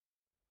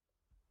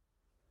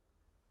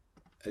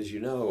As you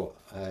know,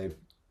 I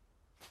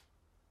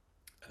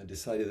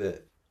decided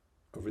that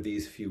over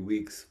these few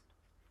weeks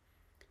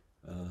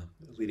uh,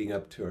 leading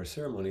up to our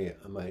ceremony,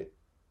 I might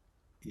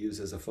use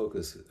as a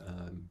focus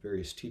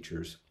various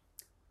teachers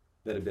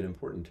that have been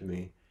important to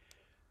me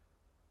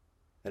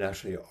and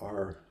actually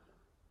are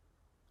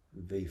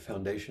the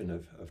foundation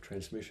of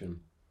transmission.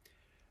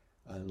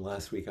 And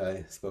last week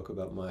I spoke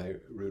about my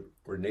root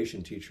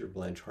ordination teacher,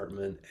 Blanche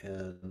Hartman,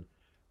 and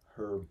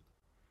her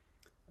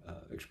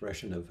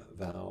expression of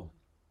vow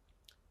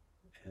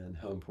and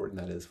how important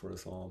that is for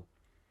us all.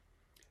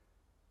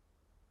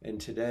 And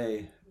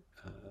today,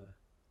 uh,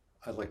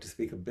 I'd like to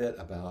speak a bit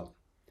about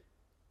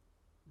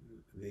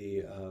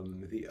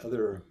the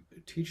other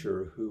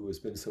teacher who has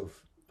been so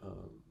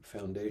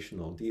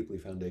foundational, deeply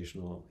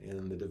foundational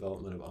in the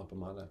development of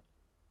Appamada,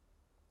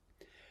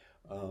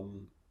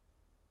 um,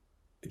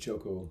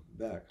 Joko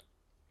Beck.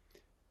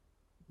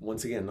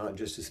 Once again, not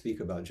just to speak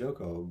about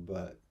Joko,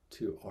 but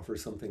to offer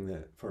something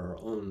that for our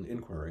own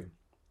inquiry.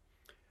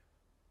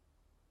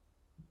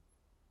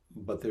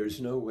 But there's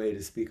no way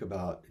to speak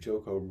about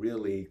Joko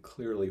really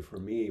clearly for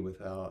me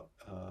without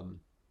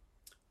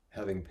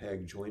having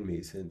Peg join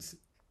me, since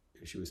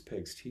she was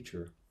Peg's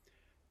teacher.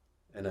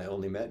 And I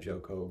only met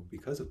Joko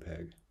because of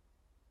Peg.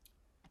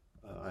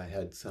 I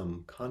had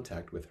some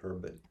contact with her,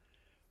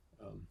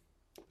 um,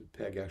 but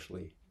Peg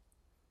actually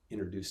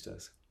introduced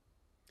us.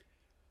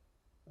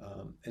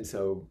 And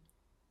so,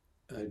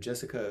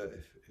 Jessica,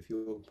 if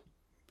you'll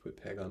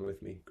put Peg on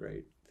with me,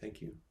 great.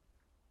 Thank you.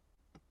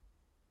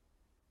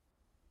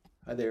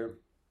 Hi there.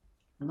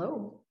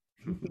 Hello.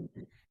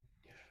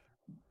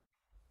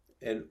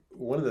 And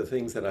one of the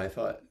things that I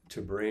thought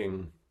to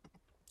bring,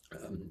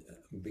 um,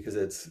 because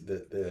it's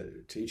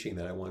the teaching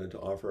that I wanted to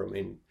offer. I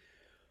mean,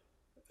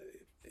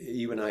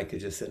 you and I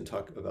could just sit and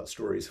talk about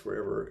stories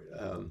forever.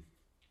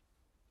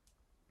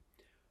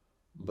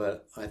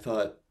 But I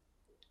thought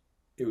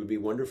it would be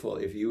wonderful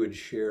if you would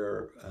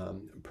share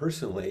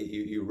personally.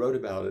 You wrote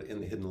about it in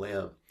The Hidden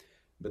Lamp,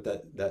 but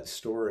that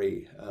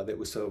story that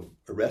was so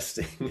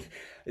arresting,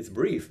 it's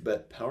brief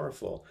but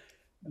powerful.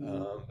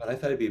 Mm. But I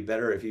thought it'd be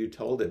better if you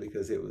told it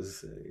because it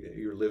was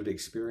your lived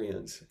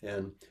experience.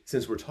 And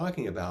since we're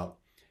talking about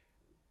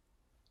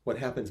what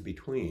happens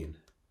between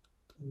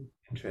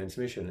in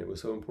transmission, it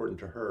was so important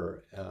to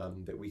her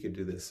that we could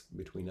do this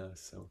between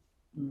us. So,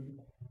 Mm.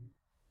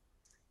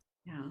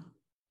 Yeah.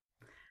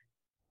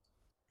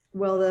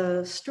 Well,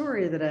 the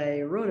story that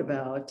I wrote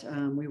about,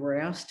 we were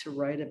asked to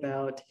write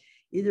about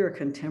either a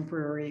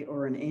contemporary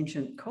or an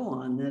ancient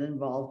koan that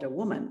involved a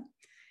woman.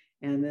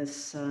 And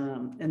this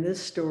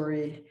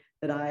story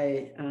that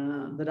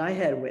I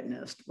had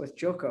witnessed with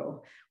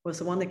Joko was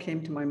the one that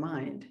came to my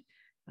mind.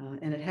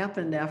 And it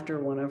happened after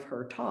one of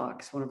her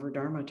talks, one of her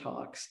Dharma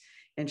talks.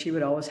 And she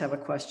would always have a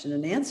question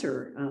and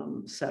answer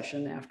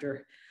session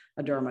after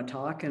a Dharma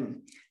talk.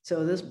 And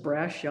so this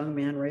brash young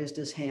man raised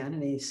his hand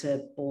and he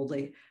said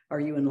boldly,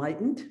 "Are you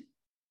enlightened?"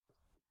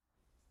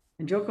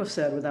 And Joko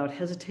said without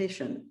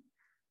hesitation,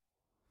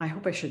 "I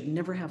hope I should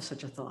never have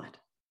such a thought."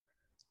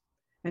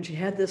 And she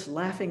had this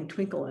laughing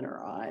twinkle in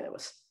her eye that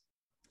was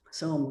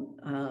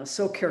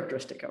so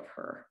characteristic of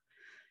her.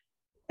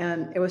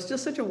 And it was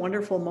just such a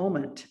wonderful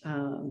moment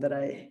that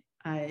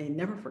I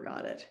never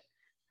forgot it.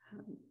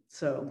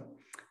 So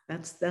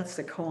that's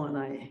the koan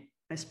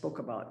I spoke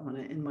about when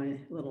in my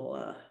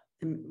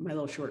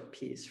little short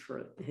piece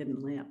for The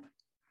Hidden Lamp.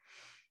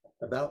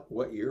 about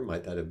what year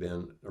might that have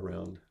been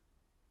around?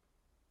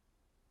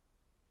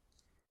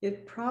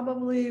 It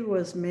probably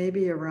was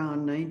maybe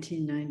around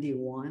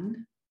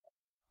 1991.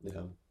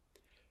 Yeah.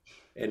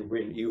 And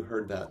when you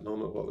heard that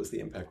moment, what was the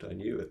impact on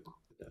you at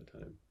that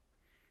time?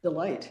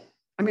 Delight.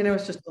 I mean, I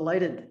was just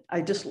delighted.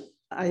 I just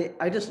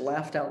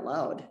laughed out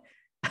loud.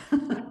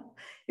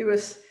 it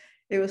was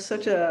it was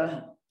such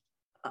an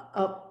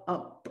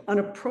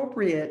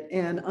appropriate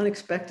and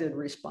unexpected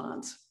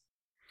response.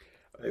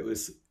 It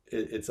was.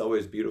 It's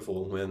always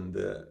beautiful when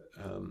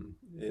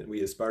and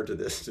we aspire to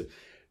this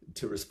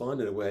to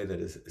respond in a way that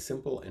is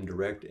simple and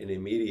direct and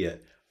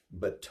immediate,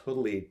 but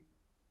totally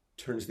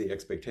turns the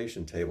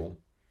expectation table.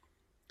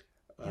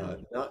 Yeah,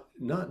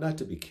 Not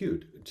to be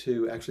cute,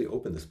 to actually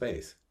open the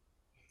space.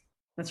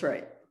 that's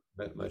right.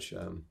 That much.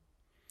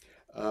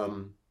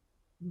 Um,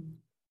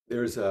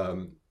 there's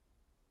a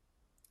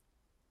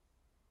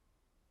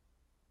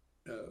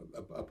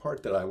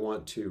part that I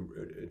want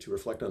to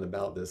reflect on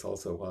about this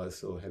also while I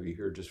still have you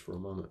here just for a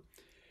moment.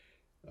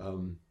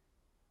 Um,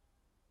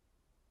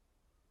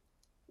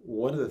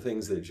 One of the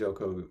things that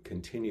Joko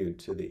continued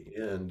to the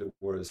end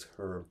was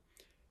her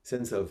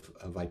sense of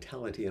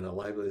vitality and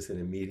aliveness and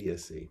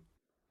immediacy.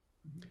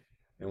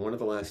 And one of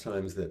the last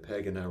times that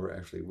Peg and I were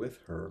actually with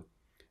her,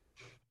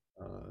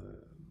 uh,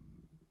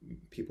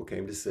 people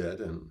came to sit,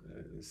 and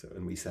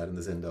we sat in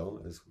the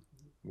zendo as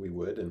we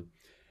would, and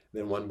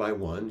then one by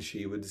one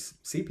she would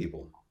see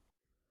people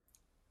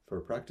for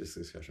a practice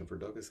discussion for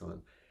Dokusan,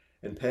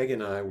 and Peg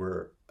and I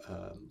were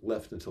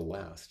left until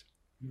last.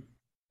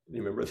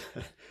 You remember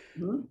that?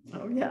 Mhm.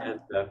 Oh yeah.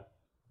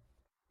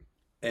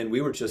 And we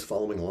were just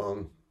following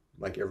along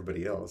like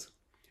everybody else.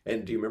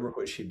 And do you remember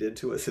what she did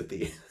to us at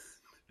the end?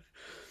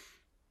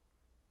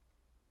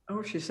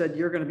 Oh, she said,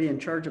 you're going to be in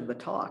charge of the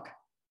talk.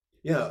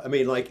 Yeah, I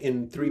mean, like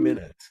in 3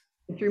 minutes.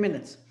 In 3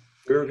 minutes.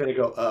 We were going to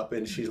go up,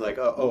 and she's like,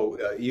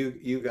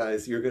 you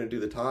guys, you're going to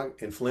do the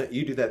talk, and Flint,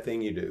 you do that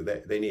thing you do.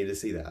 They need to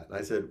see that." And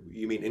I said,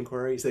 "You mean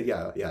inquiry?" He said,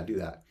 "Yeah, yeah, do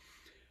that."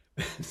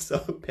 So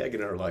Peg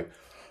and I are like,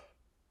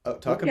 oh, Okay.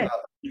 talk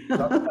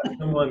about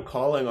someone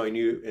calling on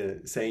you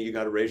and saying you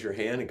got to raise your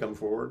hand and come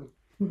forward.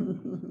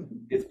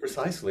 It's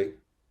precisely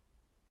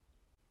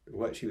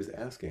what she was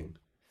asking.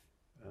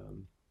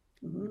 Um,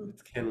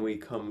 can we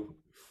come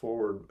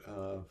forward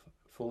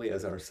fully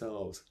as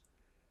ourselves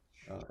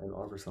and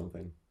offer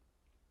something?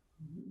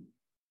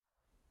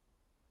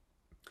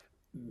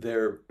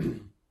 There,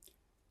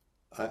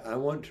 I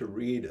want to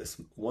read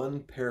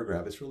one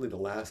paragraph. It's really the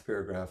last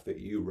paragraph that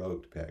you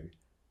wrote, Peg.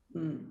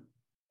 Mm.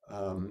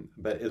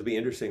 But it'll be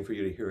interesting for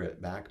you to hear it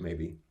back,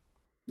 maybe.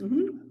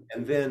 Mhm.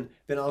 And then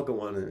I'll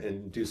go on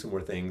and do some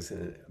more things.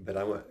 But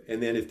I want,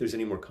 and then if there's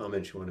any more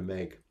comments you want to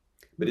make,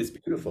 but it's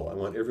beautiful. I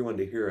want everyone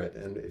to hear it,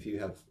 and if you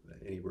have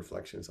any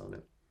reflections on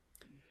it.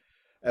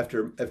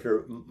 After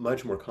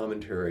much more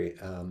commentary,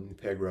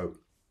 Peg wrote,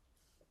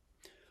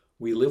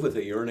 "We live with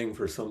a yearning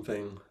for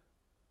something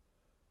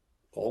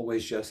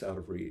always just out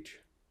of reach.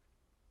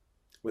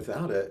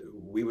 Without it,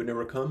 we would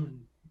never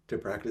come to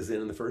practice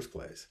in the first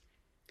place.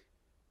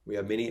 We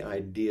have many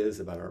ideas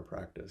about our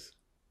practice,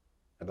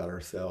 about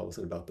ourselves,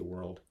 and about the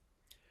world.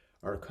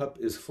 Our cup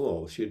is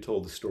full." She had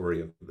told the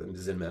story of the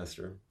Zen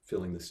master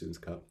filling the student's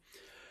cup.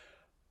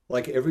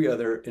 "Like every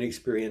other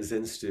inexperienced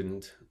Zen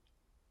student,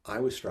 I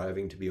was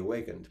striving to be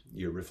awakened."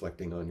 You're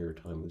reflecting on your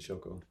time with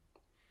Shoko.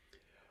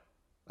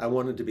 "I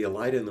wanted to be a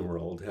light in the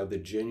world, have the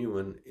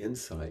genuine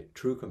insight,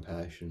 true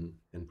compassion,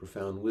 and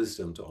profound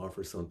wisdom to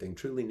offer something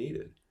truly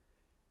needed.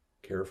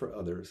 Care for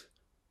others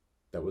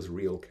that was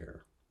real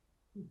care.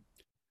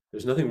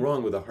 There's nothing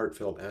wrong with a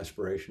heartfelt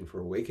aspiration for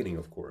awakening,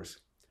 of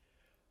course,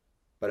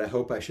 but I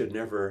hope I should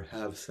never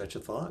have such a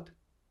thought."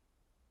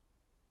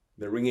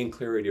 The ringing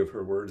clarity of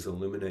her words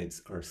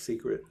illuminates our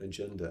secret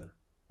agenda,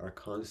 our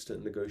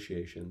constant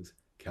negotiations,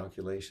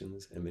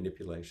 calculations, and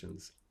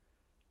manipulations,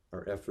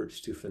 our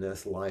efforts to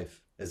finesse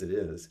life as it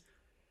is,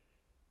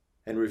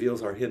 and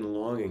reveals our hidden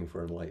longing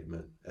for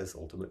enlightenment as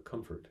ultimate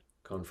comfort,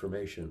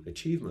 confirmation,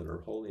 achievement, or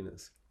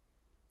holiness.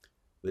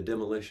 The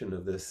demolition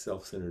of this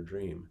self-centered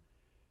dream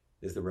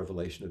is the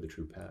revelation of the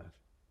true path.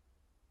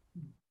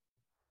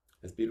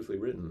 That's beautifully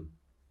written.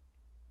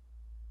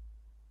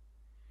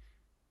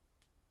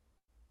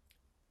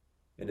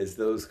 And it's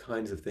those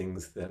kinds of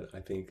things that I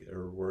think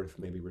are worth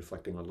maybe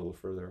reflecting on a little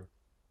further.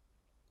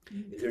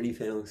 Is there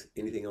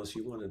anything else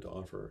you wanted to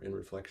offer in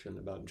reflection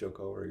about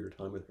Joko or your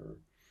time with her?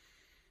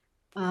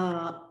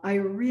 I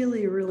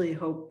really, really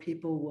hope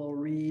people will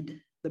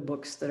read the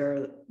books that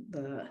are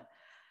the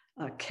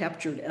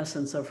captured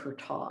essence of her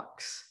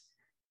talks.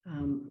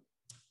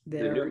 The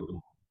new They're,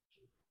 one.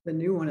 the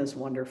new one is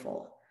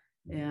wonderful.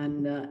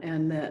 And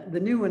the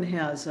new one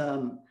has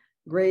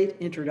great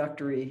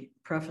introductory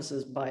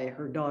prefaces by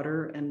her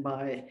daughter and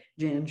by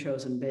Jan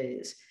Chosen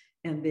Bays.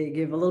 And they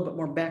give a little bit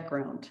more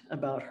background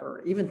about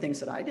her, even things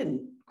that I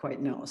didn't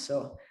quite know.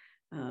 So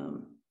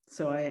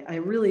I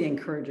really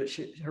encourage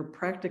it. Her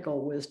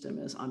practical wisdom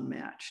is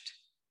unmatched.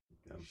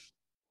 Yeah.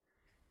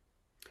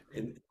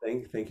 And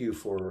thank you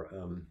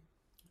for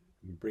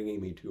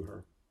bringing me to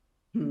her.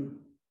 Hmm.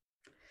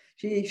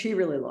 She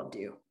really loved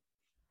you.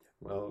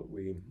 Well,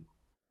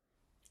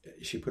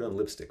 she put on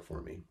lipstick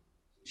for me.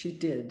 She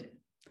did.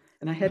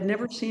 And I had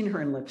never seen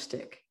her in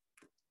lipstick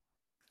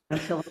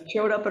until I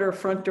showed up at her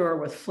front door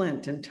with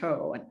Flint in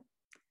tow. And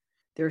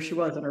there she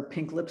was in her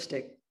pink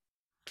lipstick.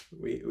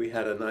 We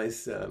had a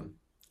nice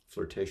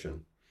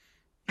flirtation.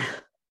 It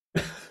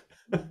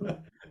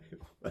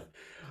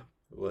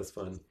was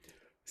fun. Yeah.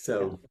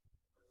 So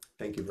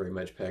thank you very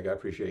much, Peg. I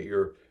appreciate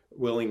your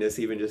willingness,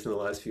 even just in the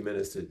last few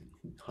minutes, to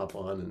hop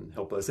on and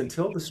help us and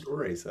tell the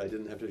story so I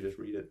didn't have to just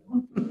read it.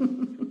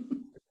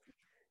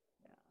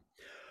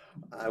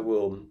 I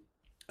will,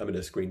 I'm going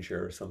to screen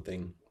share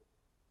something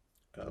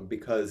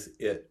because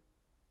it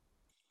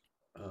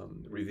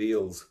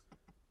reveals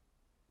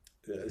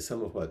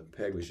some of what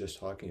Peg was just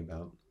talking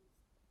about.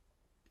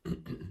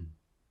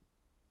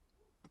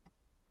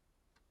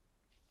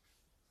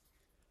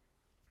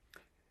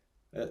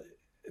 uh,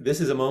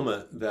 this is a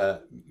moment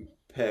that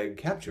Peg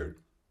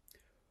captured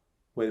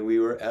when we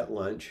were at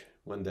lunch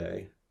one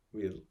day.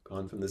 We had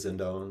gone from the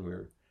Zendo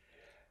and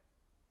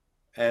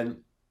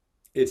and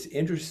it's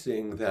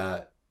interesting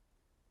that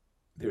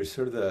there's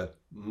sort of the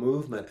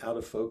movement out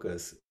of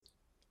focus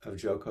of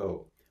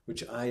Joko,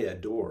 which I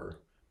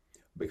adore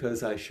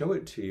because I show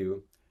it to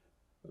you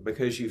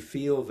because you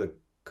feel the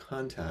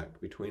contact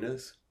between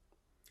us.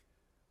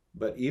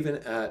 But even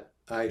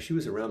she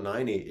was around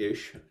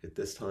 90-ish at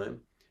this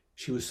time.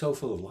 She was so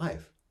full of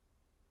life.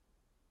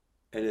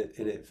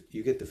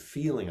 You get the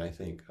feeling, I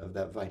think, of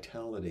that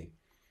vitality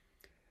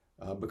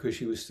because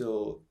she was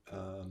still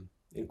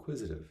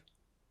inquisitive,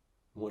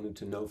 wanted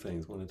to know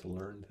things, wanted to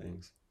learn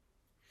things.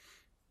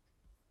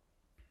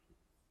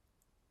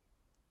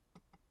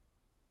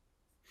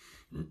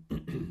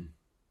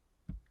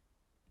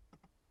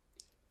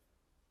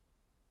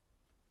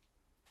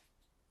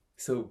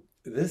 So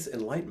this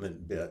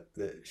enlightenment bit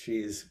that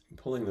she's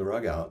pulling the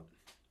rug out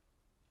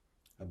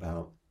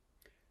about,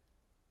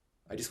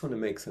 I just want to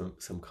make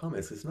some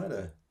comments. It's not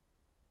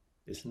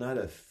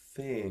a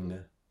thing,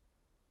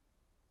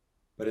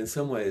 but in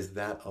some ways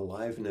that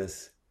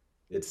aliveness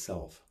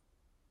itself.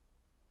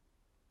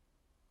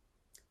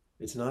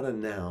 It's not a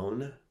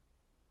noun.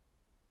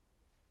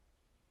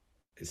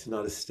 It's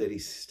not a steady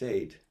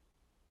state.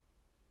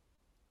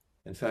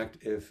 In fact,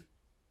 if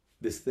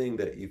this thing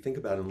that you think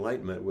about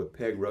enlightenment, what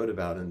Peg wrote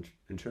about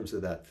in terms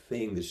of that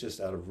thing that's just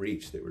out of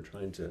reach that we're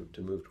trying to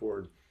move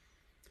toward,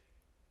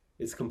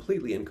 it's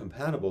completely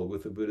incompatible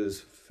with the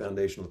Buddha's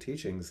foundational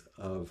teachings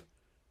of,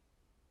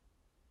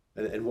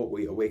 and what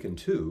we awaken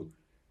to,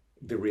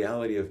 the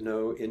reality of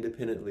no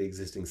independently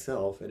existing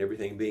self and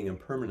everything being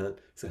impermanent.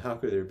 So how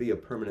could there be a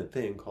permanent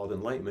thing called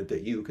enlightenment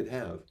that you could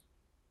have?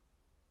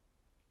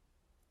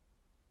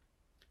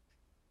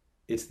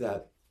 It's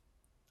that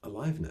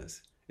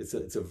aliveness.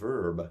 It's a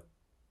verb.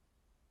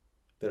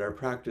 That our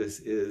practice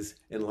is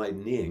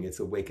enlightening, it's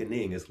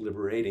awakening, it's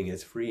liberating,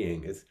 it's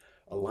freeing, it's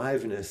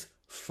aliveness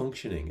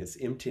functioning, it's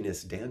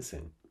emptiness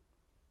dancing.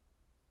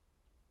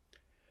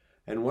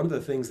 And one of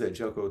the things that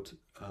Joko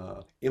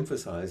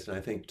emphasized, and I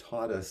think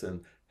taught us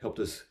and helped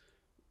us,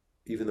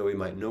 even though we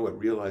might know it,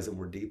 realize it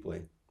more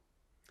deeply.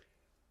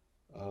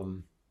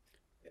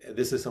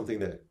 This is something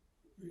that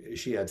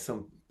she had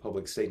some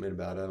public statement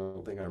about. I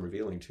don't think I'm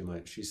revealing too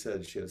much. She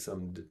said she had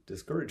some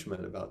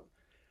discouragement about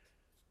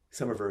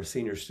some of her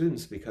senior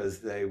students because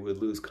they would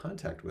lose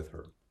contact with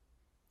her.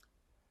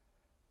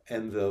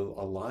 And the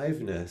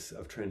aliveness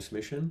of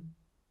transmission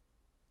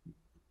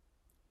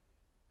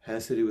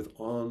has to do with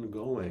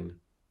ongoing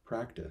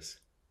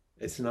practice.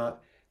 It's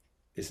not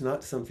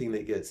something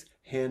that gets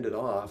handed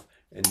off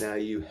and now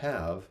you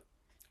have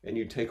and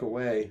you take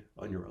away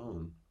on your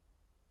own.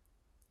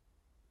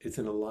 It's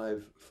an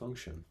alive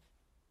function.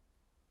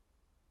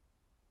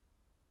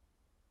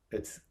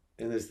 And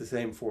it's the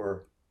same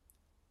for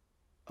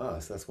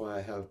us. That's why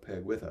I have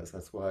Peg with us.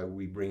 That's why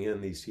we bring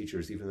in these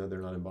teachers, even though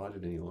they're not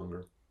embodied any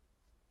longer.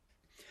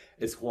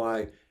 It's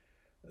why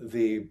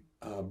the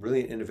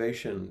brilliant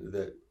innovation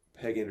that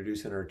Peg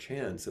introduced in our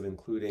chants of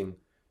including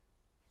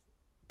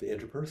the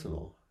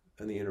interpersonal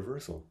and the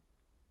universal,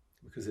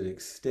 because it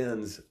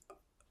extends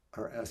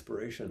our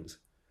aspirations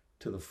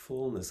to the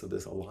fullness of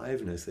this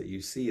aliveness that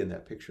you see in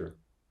that picture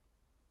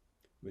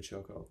with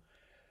Joko.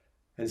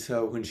 And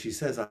so when she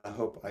says, I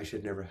hope I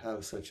should never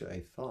have such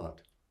a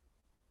thought,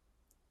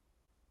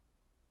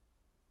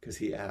 because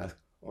he asked,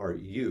 are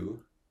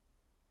you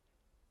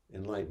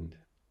enlightened?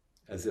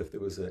 As if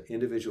there was an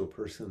individual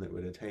person that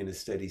would attain a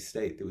steady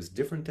state that was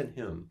different than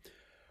him.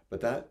 But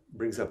that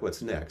brings up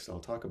what's next. I'll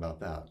talk about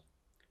that.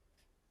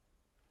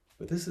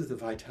 But this is the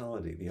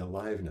vitality, the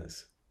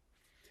aliveness.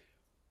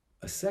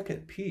 A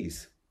second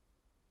piece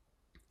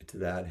to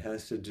that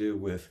has to do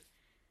with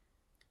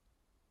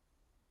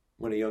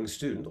when a young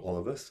student, all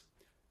of us,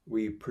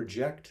 we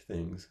project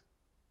things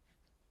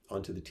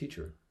onto the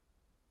teacher.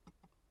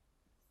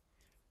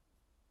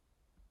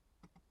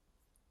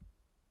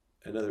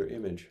 Another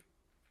image.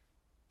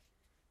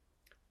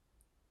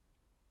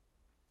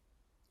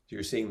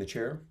 You're seeing the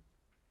chair?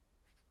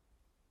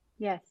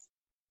 Yes.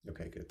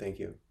 Okay, good. Thank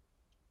you.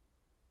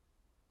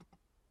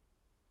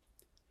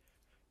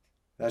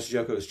 That's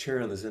Joko's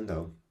chair in the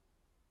Zendo.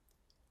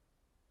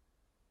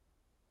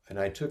 And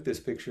I took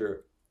this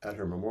picture at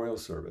her memorial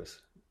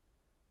service,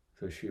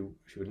 so she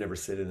would never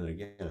sit in it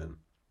again.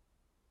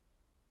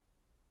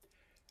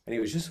 And it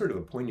was just sort of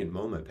a poignant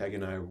moment. Peg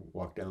and I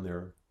walked down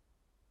there,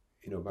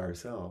 by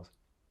ourselves.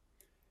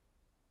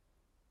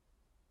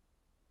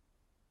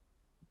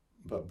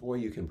 But boy,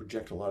 you can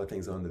project a lot of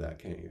things onto that,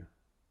 can't you?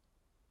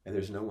 And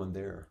there's no one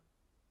there.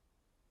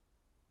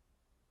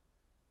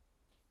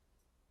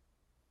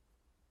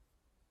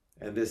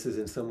 And this is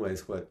in some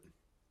ways what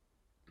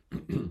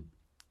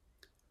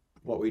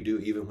we do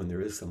even when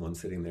there is someone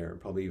sitting there,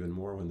 probably even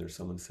more when there's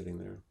someone sitting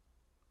there.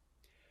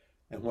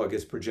 And what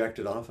gets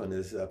projected often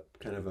is a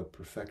kind of a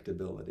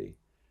perfectibility.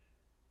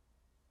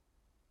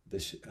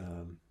 This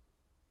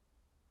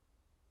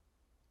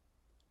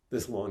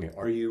longing.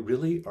 Are you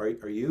really? Are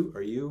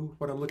you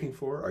what I'm looking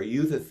for? Are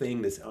you the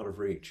thing that's out of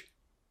reach?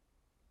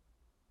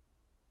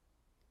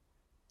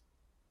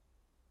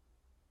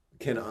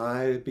 Can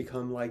I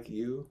become like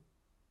you?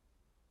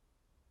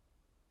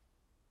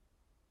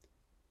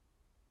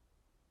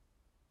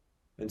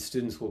 And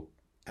students will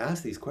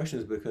ask these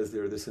questions because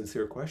they're the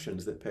sincere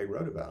questions that Peg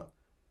wrote about.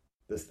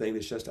 This thing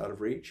that's just out of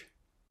reach.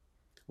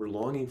 We're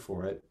longing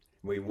for it.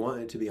 We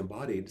want it to be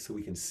embodied so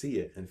we can see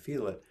it and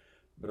feel it,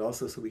 but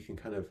also so we can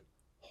kind of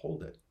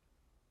hold it.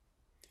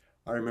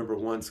 I remember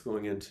once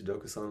going into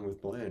Dokusan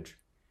with Blanche,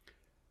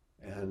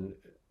 and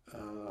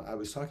I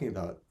was talking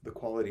about the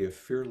quality of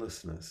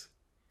fearlessness.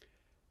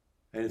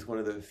 And it's one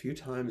of the few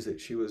times that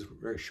she was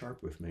very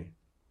sharp with me.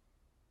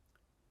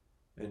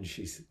 And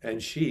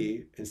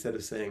she, instead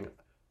of saying,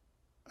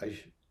 I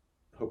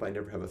hope I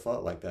never have a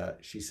thought like that.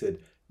 She said,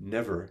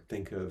 never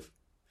think of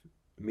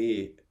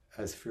me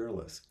as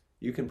fearless.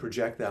 You can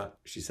project that,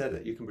 she said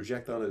it, you can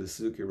project that onto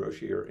Suzuki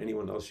Roshi or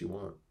anyone else you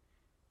want.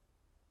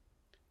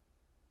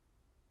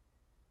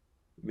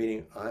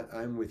 Meaning,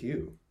 I'm with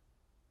you.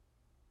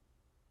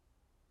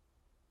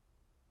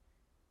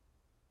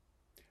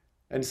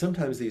 And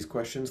sometimes these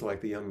questions, like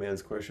the young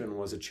man's question,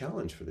 was a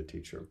challenge for the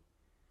teacher,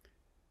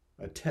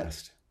 a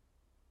test.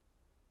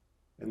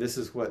 And this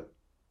is what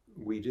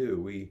we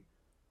do. We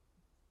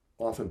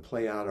often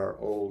play out our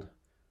old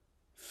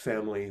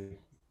family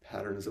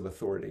patterns of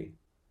authority,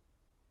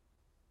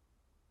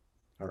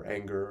 our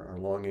anger, our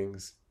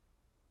longings,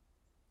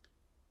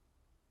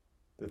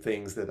 the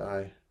things that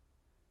I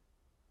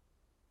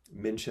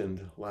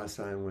mentioned last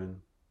time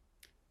when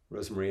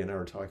Rosemarie and I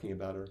were talking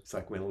about our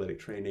psychoanalytic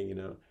training. You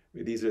know,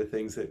 these are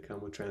things that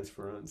come with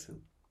transference.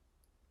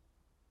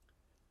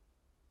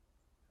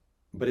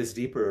 But it's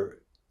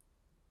deeper,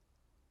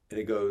 and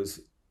it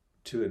goes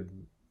to a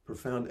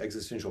profound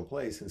existential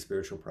place in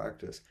spiritual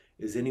practice.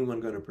 Is anyone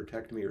going to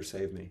protect me or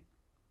save me?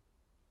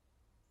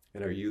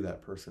 And are you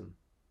that person?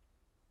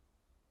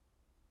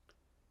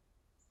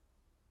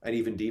 And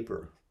even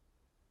deeper,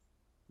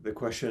 the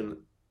question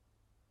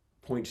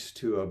points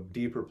to a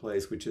deeper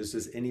place, which is,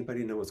 does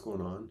anybody know what's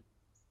going on?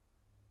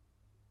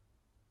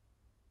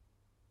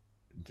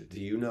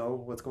 Do you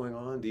know what's going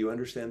on? Do you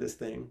understand this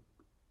thing?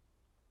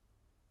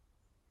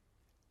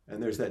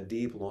 And there's that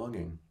deep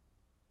longing.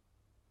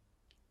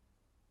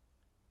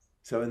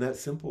 So in that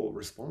simple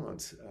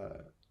response,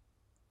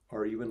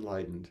 are you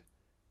enlightened?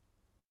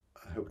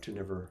 I hope to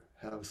never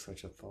have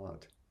such a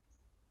thought.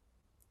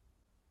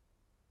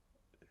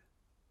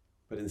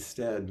 But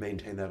instead,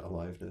 maintain that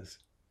aliveness.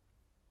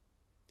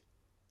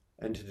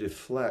 And to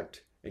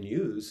deflect and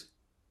use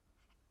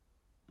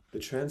the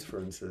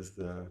transferences,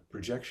 the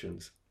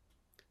projections,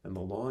 and the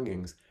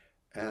longings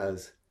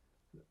as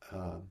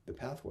the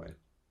pathway.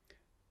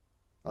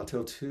 I'll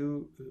tell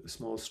two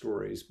small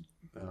stories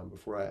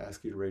before I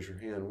ask you to raise your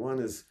hand. One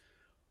is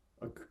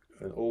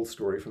an old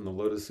story from the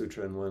Lotus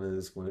Sutra, and one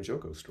is one of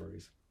Joko's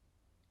stories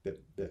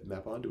that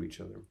map onto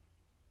each other.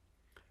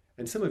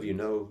 And some of you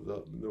know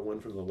the one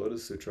from the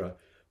Lotus Sutra,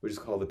 which is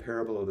called the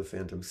Parable of the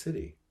Phantom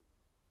City.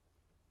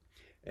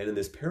 And in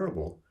this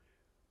parable,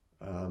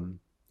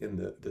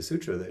 in the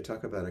sutra, they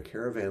talk about a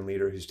caravan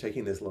leader who's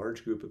taking this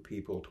large group of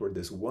people toward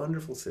this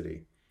wonderful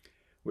city,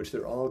 which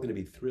they're all going to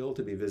be thrilled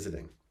to be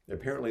visiting.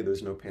 Apparently,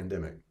 there's no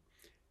pandemic,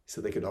 so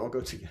they could all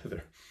go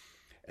together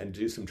and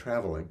do some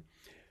traveling.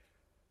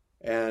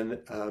 And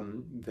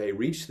they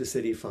reached the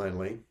city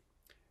finally,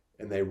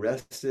 and they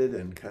rested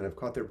and kind of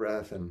caught their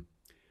breath. And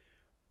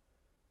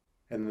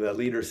the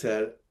leader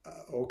said,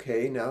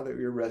 okay, now that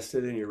you're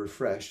rested and you're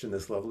refreshed in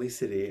this lovely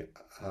city,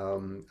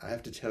 I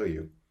have to tell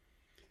you,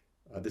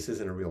 this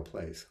isn't a real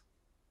place.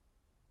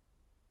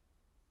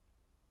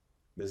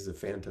 This is a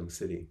phantom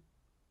city.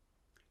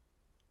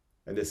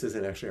 And this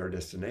isn't actually our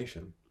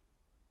destination.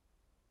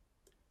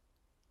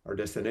 Our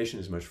destination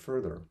is much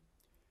further.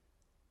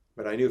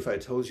 But I knew if I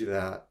told you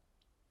that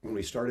when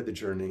we started the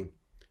journey,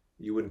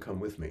 you wouldn't come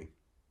with me.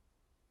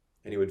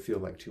 And it would feel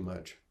like too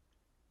much.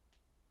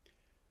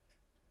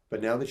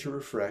 But now that you're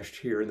refreshed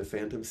here in the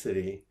phantom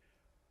city,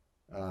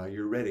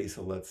 you're ready,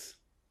 so let's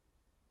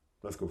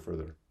go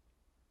further.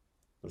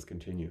 Let's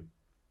continue.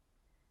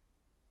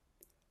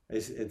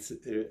 It's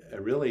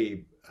a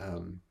really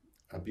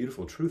a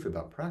beautiful truth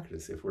about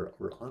practice if we're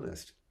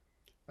honest.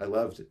 I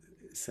loved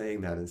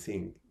saying that and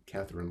seeing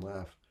Catherine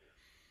laugh,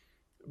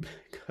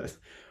 because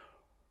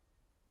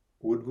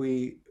would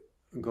we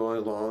go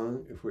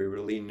along if we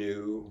really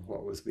knew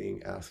what was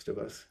being asked of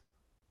us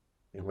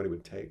and what it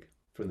would take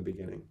from the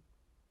beginning?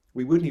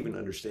 We wouldn't even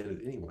understand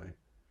it anyway.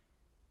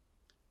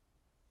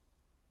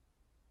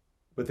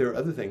 But there are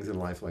other things in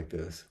life like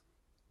this.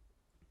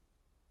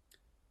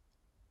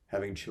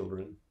 Having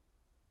children,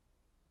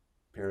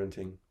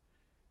 parenting,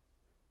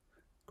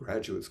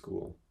 graduate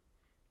school,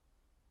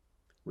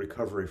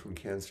 recovery from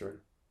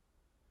cancer,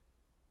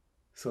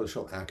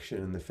 social action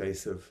in the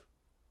face of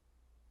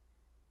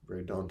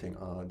very daunting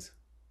odds,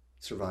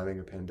 surviving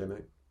a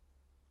pandemic.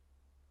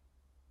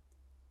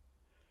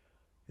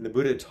 And the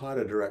Buddha taught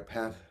a direct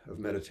path of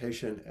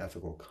meditation,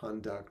 ethical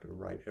conduct, a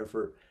right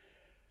effort.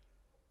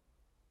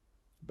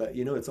 But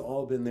you know, it's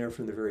all been there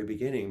from the very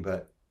beginning,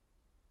 but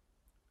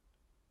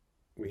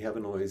we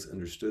haven't always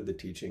understood the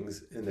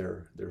teachings in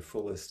their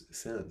fullest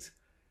sense.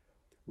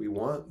 We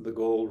want the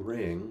gold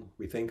ring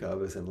we think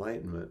of as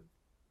enlightenment,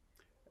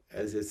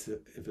 as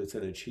if it's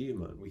an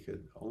achievement we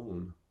could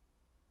own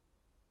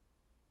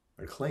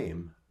or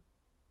claim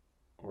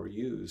or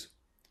use.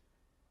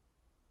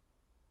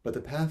 But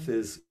the path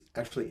is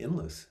actually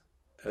endless,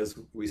 as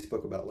we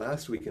spoke about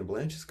last week in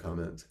Blanche's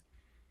comments,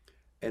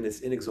 and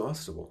it's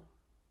inexhaustible.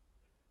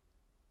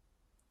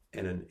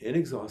 And an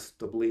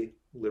inexhaustibly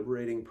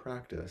liberating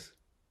practice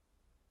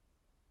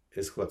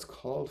is what's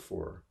called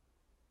for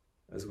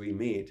as we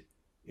meet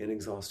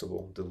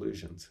inexhaustible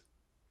delusions.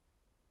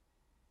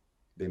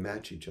 They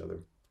match each other.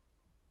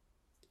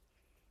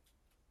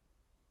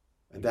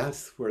 And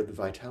that's where the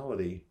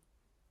vitality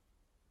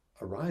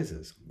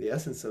arises. The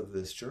essence of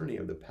this journey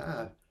of the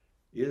path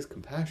is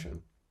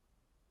compassion.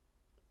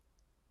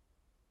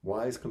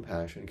 Wise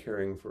compassion,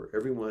 caring for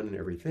everyone and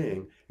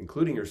everything,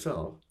 including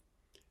yourself.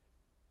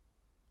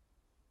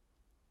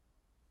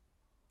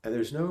 And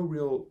there's no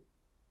real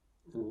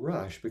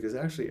rush because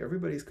actually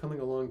everybody's coming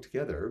along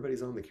together.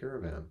 Everybody's on the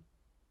caravan.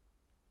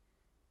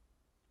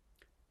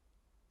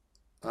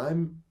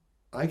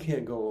 I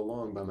can't go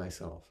along by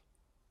myself,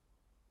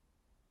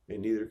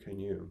 and neither can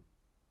you.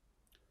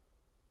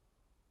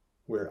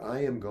 Where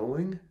I am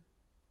going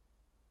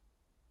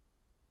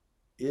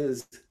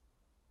is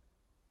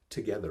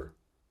together.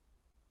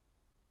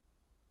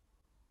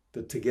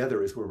 The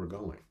together is where we're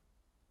going.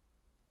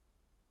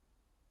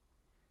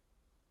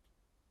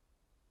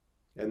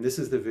 And this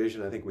is the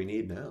vision I think we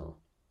need now.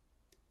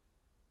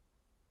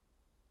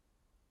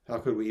 How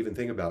could we even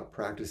think about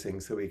practicing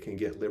so we can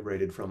get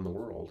liberated from the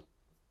world?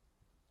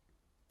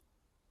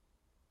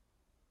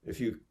 If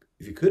you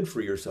could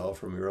free yourself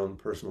from your own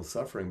personal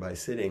suffering by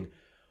sitting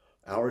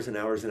hours and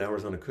hours and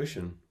hours on a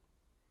cushion,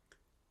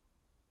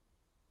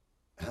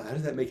 how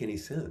does that make any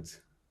sense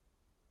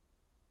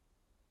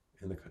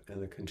in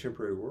the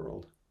contemporary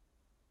world?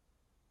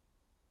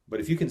 But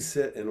if you can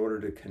sit in order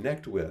to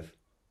connect with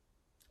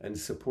and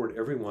support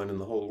everyone in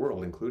the whole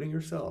world, including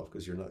yourself,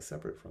 because you're not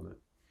separate from it,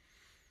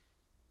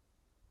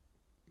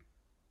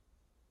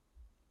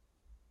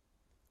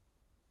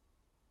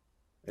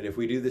 and if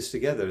we do this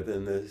together,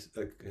 then there's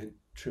a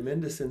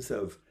tremendous sense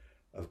of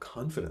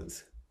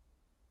confidence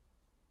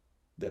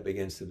that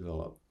begins to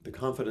develop. The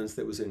confidence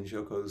that was in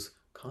Joko's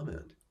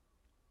comment.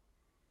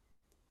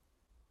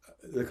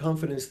 The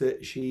confidence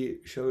that she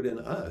showed in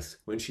us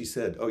when she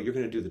said, oh, you're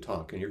going to do the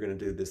talk and you're going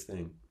to do this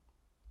thing.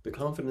 The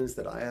confidence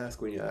that I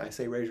ask when I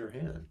say, raise your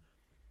hand.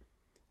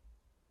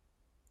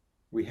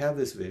 We have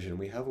this vision.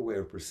 We have a way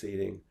of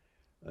proceeding.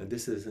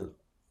 This is an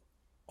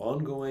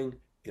ongoing,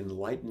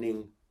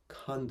 enlightening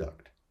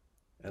conduct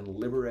and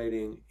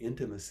liberating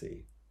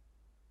intimacy.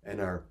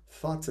 And our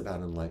thoughts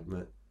about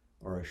enlightenment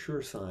are a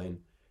sure sign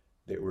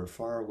that we're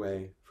far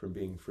away from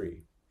being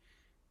free.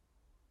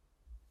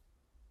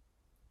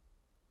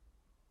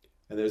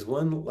 And there's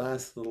one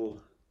last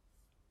little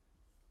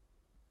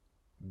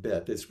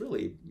bit that's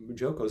really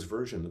Joko's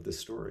version of this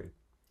story,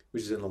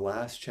 which is in the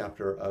last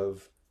chapter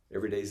of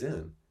Everyday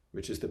Zen,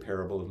 which is the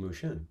parable of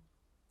Mushin.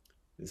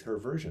 It's her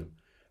version.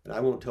 And I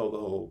won't tell the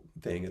whole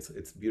thing.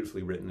 It's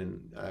beautifully written,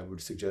 and I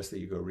would suggest that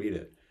you go read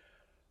it.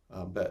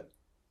 But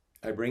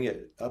I bring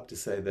it up to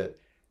say that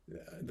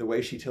the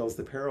way she tells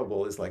the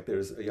parable is like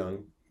there's a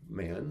young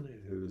man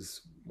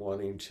who's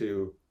wanting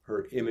to,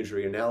 her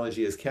imagery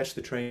analogy is catch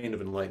the train of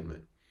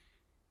enlightenment.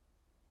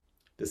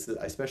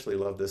 I especially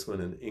love this one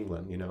in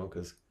England,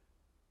 because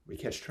we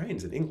catch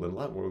trains in England a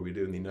lot more than we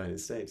do in the United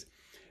States.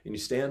 And you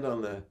stand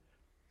on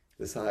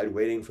the side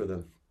waiting for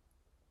the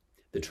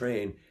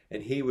train,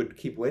 and he would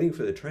keep waiting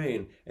for the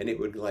train, and it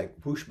would like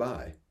whoosh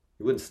by.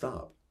 It wouldn't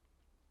stop.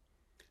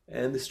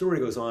 And the story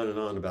goes on and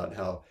on about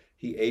how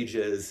he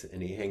ages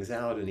and he hangs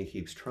out and he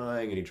keeps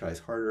trying and he tries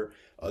harder.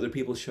 Other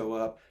people show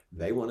up.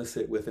 They want to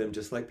sit with him,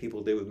 just like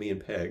people did with me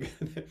and Peg.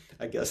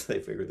 I guess they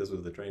figured this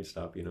was the train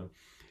stop,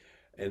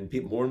 And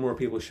more and more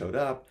people showed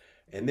up.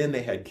 And then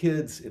they had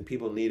kids and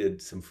people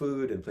needed some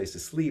food and a place to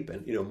sleep.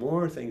 And,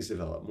 more things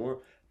developed,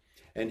 more.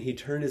 And he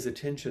turned his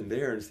attention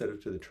there instead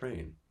of to the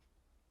train.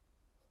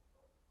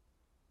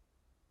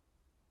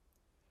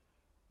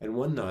 And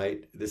one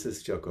night, this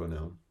is Joko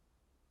now,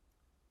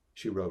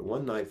 she wrote,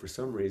 one night for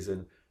some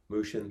reason,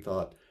 Mushin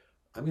thought,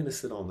 I'm going to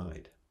sit all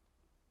night.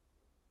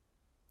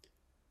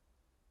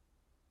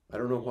 I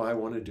don't know why I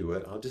want to do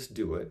it. I'll just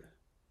do it.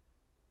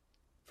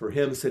 For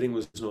him, sitting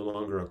was no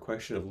longer a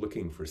question of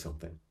looking for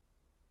something,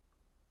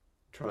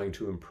 trying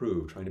to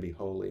improve, trying to be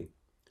holy.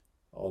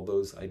 All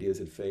those ideas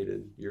had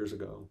faded years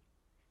ago.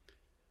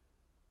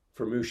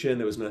 For Mushin,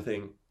 there was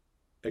nothing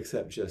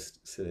except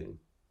just sitting,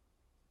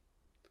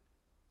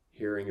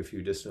 hearing a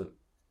few distant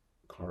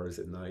cars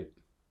at night,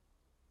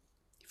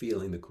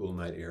 feeling the cool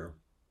night air,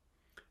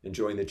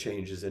 enjoying the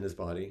changes in his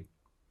body.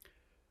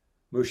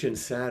 Mushin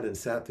sat and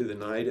sat through the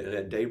night, and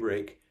at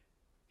daybreak,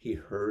 he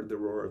heard the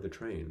roar of the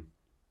train.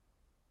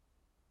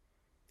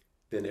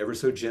 Then ever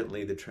so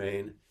gently, the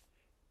train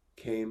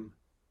came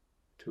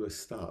to a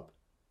stop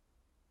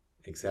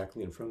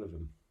exactly in front of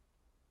him.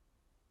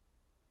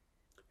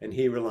 And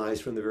he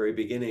realized from the very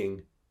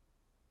beginning,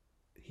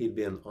 he'd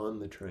been on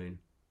the train.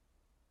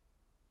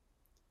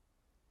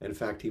 In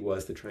fact, he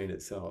was the train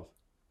itself.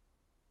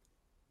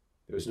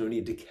 There was no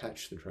need to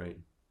catch the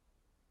train.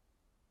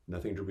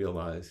 Nothing to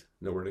realize,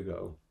 nowhere to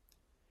go.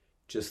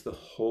 Just the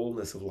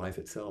wholeness of life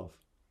itself.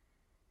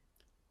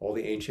 All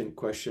the ancient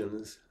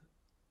questions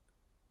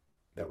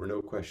that were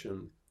no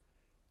question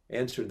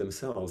answered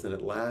themselves. And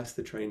at last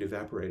the train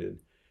evaporated,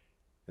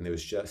 and there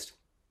was just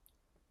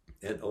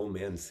an old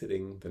man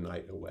sitting the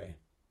night away.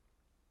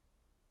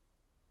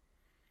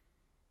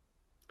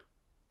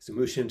 So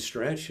Mushin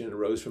stretched and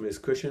arose from his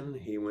cushion.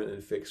 He went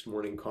and fixed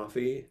morning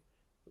coffee,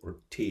 or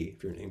tea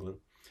if you're in England,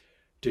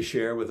 to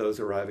share with those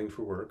arriving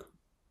for work.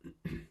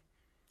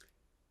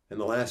 And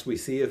the last we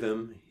see of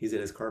him, he's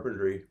in his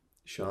carpentry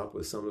shop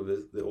with some of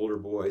the older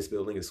boys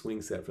building a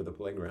swing set for the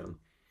playground.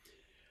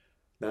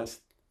 That's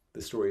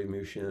the story of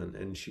Mu Xin.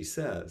 And she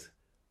says,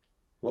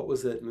 what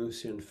was it Mu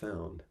Xin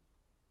found?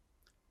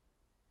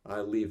 I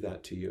leave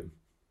that to you.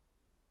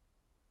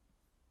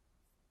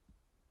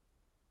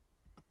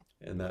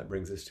 And that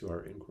brings us to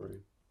our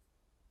inquiry.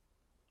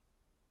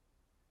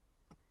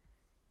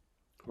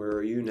 Where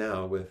are you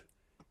now with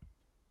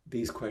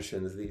these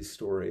questions, these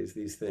stories,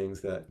 these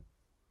things that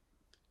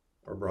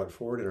are brought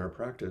forward in our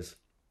practice?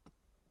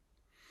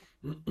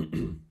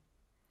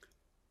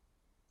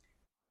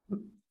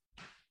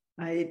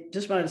 I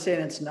just wanted to say,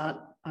 and it's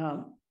not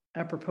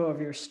apropos of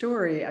your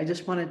story, I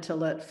just wanted to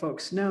let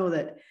folks know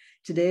that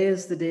today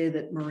is the day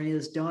that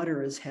Maria's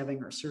daughter is having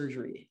her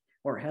surgery,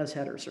 or has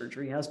had her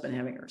surgery, has been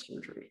having her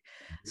surgery.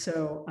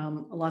 So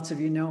lots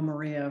of you know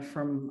Maria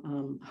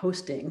from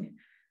hosting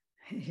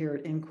here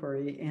at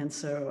Inquiry. And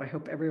so I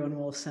hope everyone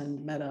will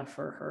send metta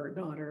for her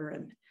daughter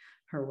and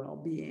her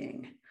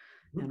well-being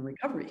and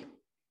recovery.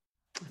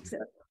 That's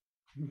it.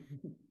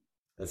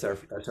 That's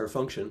our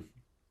function.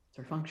 It's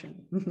our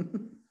function.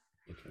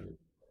 Okay.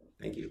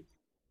 Thank you.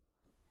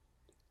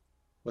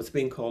 What's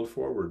being called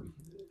forward?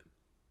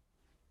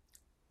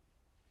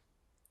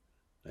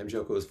 I'm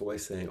Joko's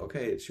voice saying,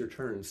 okay, it's your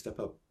turn, step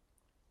up.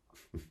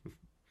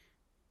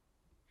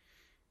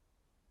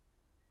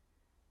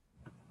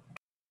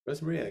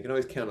 Rosa Maria, I can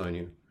always count on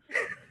you.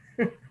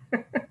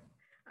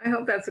 I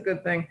hope that's a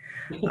good thing.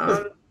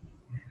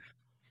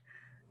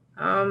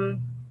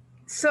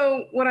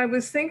 So what I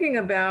was thinking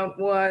about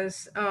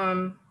was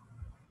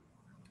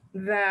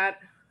that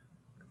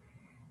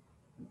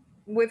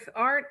with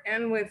art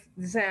and with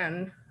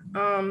Zen,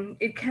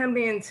 it can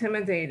be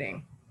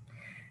intimidating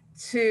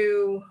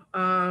to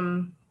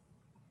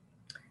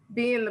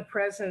be in the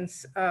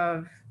presence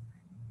of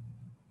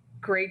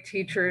great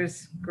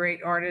teachers,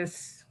 great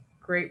artists,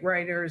 great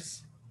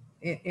writers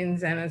in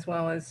Zen as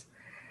well as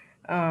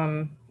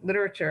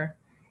literature.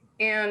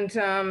 And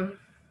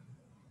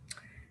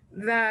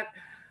that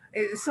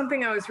is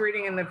something I was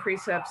reading in the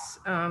precepts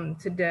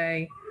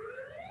today.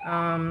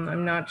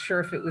 I'm not sure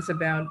if it was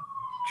about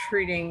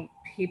treating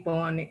people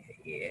on,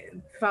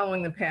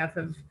 following the path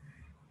of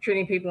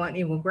treating people on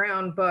equal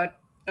ground, but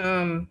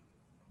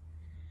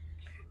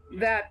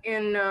that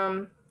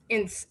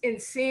in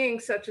seeing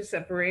such a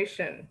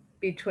separation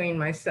between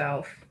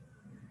myself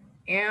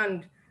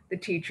and the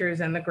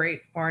teachers and the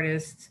great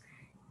artists,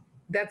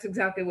 that's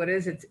exactly what it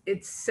is.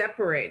 It's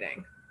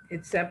separating.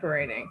 It's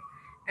separating.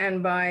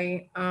 And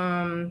by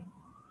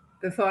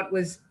the thought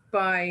was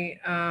by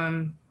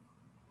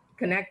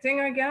connecting,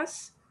 I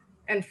guess,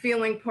 and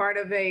feeling part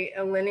of a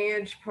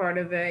lineage, part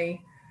of a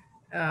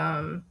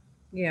a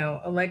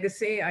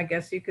legacy, I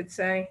guess you could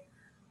say.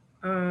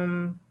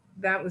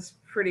 That was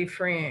pretty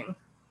freeing.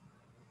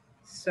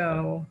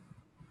 So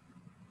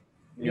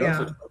you're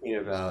also talking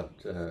about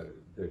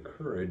the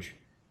courage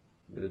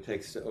that it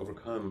takes to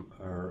overcome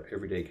our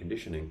everyday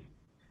conditioning,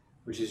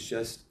 which is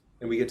just,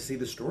 and we get to see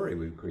the story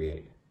we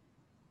create.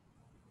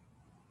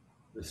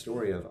 The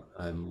story of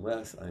I'm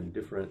less, I'm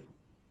different.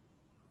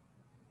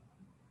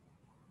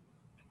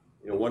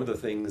 One of the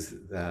things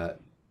that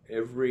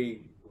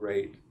every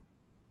great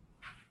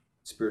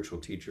spiritual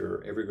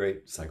teacher, every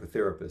great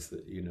psychotherapist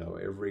that you know,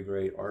 every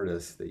great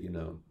artist that you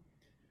know,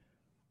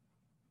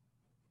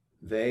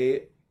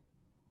 they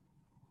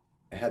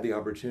had the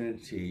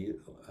opportunity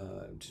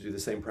to do the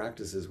same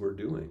practices we're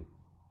doing.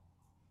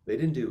 They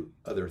didn't do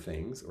other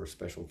things or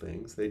special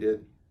things. They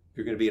did, if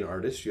you're going to be an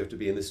artist, you have to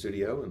be in the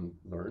studio and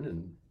learn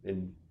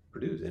and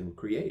produce and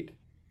create.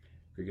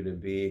 If you're going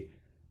to be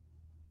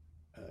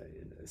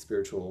a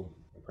spiritual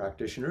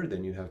practitioner,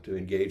 then you have to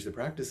engage the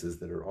practices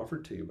that are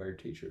offered to you by your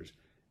teachers.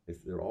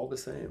 If they're all the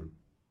same,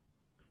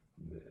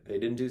 they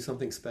didn't do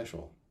something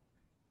special.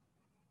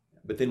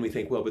 But then we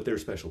think, well, but they're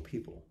special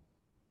people.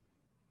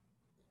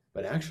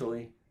 But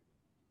actually,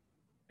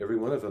 every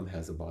one of them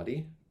has a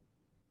body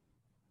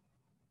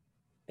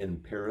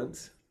and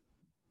parents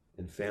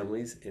and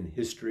families and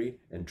history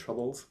and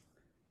troubles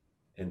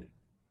and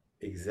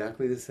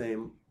exactly the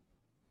same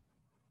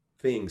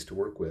things to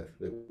work with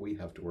that we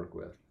have to work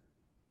with.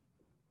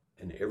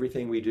 And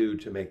everything we do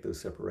to make those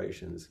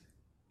separations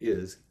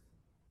is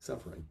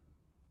suffering.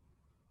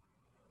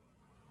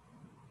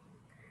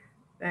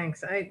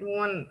 Thanks.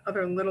 One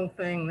other little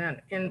thing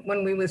that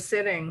when we were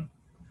sitting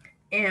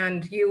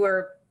and you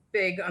were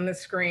big on the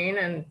screen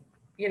and,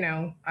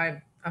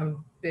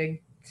 I'm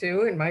big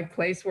too in my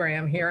place where I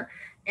am here.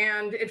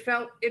 And it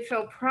felt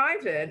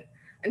private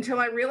until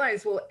I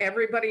realized, well,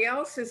 everybody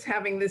else is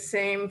having the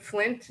same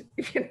Flint,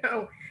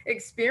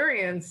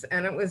 experience.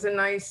 And it was a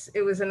nice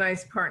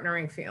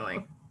partnering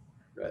feeling.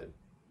 Right.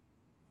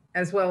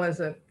 As well as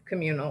a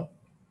communal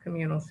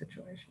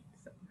situation.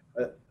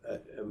 So.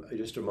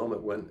 Just a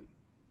moment, when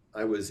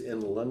I was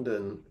in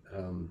London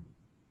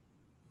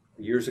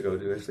years ago,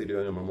 actually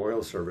doing a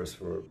memorial service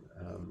for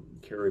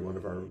Carrie, one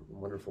of our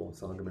wonderful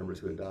Sangha members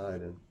who had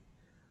died,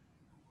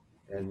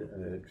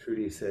 and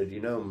Trudy said,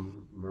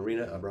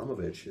 Marina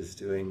Abramovich is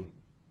doing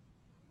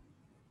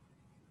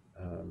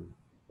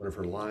one of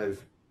her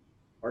live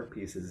art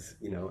pieces,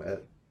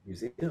 at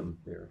museum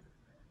there.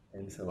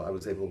 And so I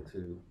was able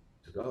to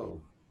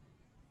go.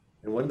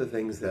 And one of the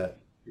things that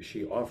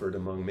she offered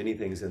among many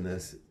things in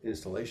this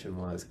installation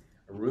was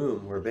a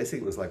room where basically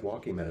it was like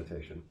walking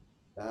meditation,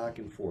 back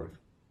and forth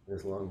in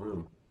this long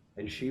room.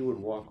 And she would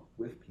walk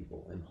with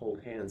people and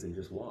hold hands and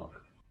just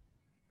walk.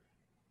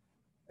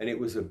 And it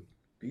was a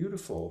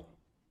beautiful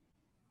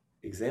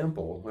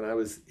example when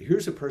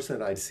here's a person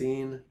that I'd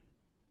seen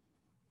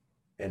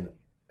and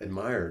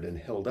admired and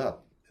held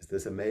up as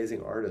this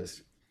amazing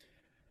artist.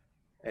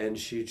 And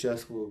she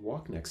just would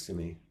walk next to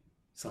me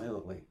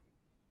silently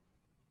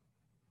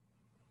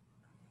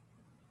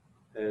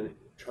and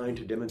trying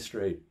to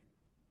demonstrate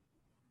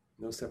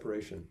no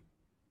separation.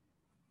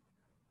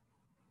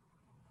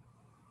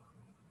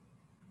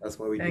 That's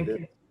why we Thank did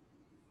you. it.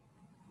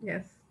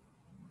 Yes.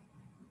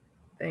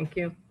 Thank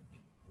you.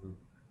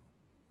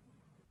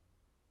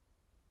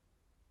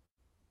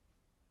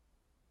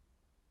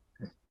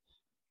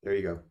 There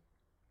you go.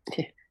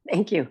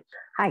 Thank you.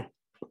 Hi.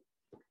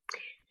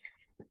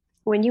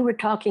 When you were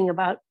talking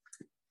about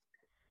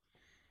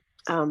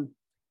the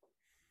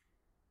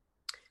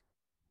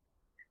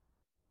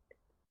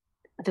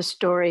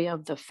story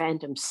of the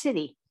Phantom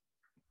City,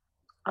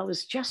 I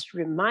was just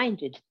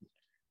reminded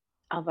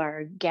of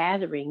our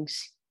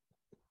gatherings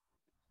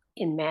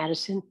in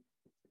Madison.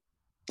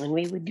 And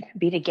we would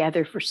be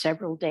together for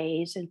several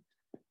days, and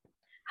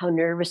how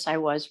nervous I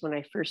was when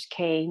I first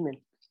came, and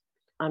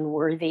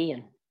unworthy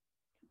and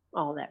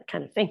all that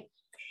kind of thing.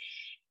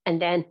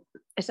 And then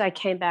as I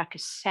came back a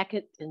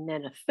second and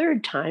then a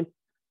third time,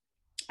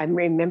 I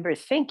remember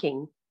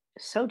thinking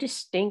so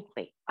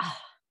distinctly,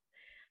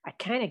 I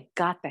kind of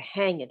got the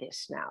hang of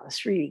this now.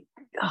 It's really,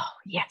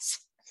 yes.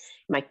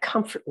 My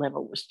comfort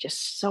level was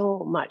just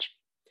so much.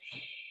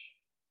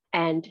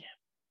 And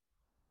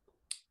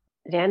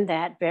then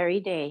that very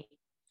day,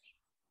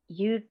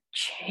 you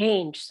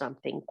changed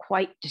something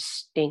quite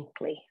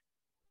distinctly.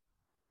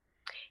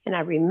 And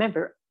I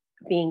remember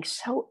being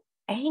so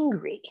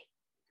angry.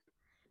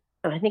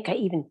 And I think I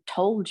even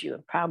told you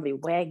and probably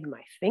wagged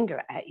my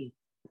finger at you.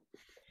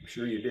 I'm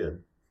sure you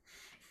did.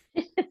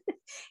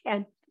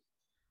 And,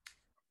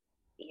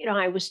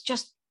 I was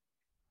just,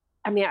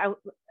 I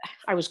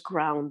was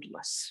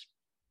groundless.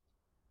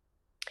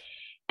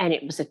 And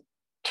it was a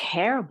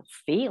terrible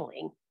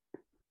feeling.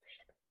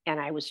 And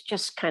I was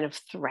just kind of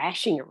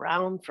thrashing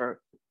around for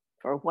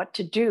what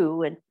to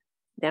do. And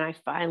then I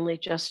finally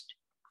just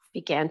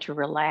began to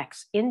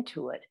relax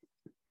into it.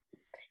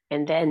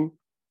 And then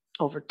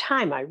over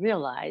time, I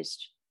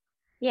realized,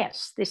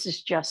 yes, this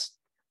is just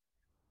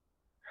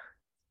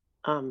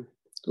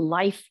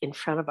life in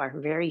front of our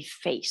very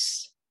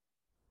face.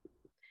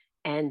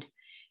 And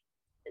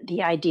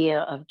the idea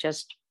of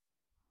just,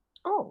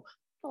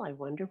 I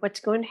wonder what's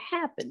going to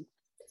happen,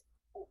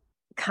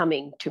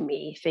 coming to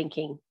me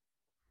thinking,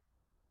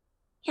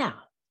 yeah,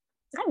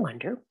 I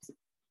wonder.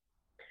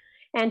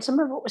 And some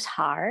of it was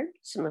hard,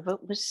 some of it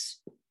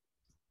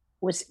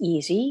was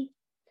easy,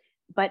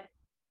 but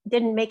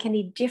didn't make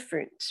any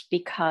difference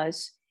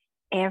because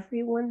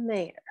everyone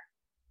there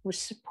was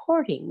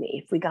supporting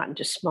me. If we got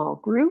into small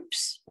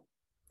groups,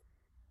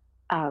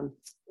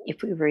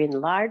 if we were in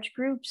large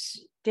groups,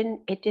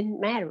 it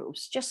didn't matter. It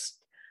was just,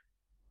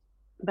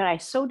 but I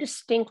so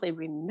distinctly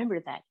remember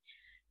that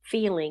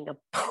feeling of,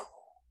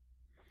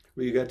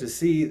 Well, you got to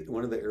see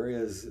one of the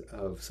areas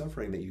of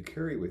suffering that you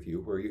carry with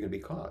you where you can be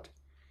caught.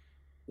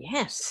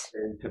 yes.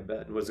 In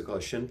Tibetan, what's it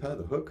called? Shinpa,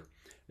 the hook.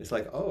 It's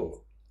like,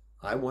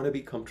 I want to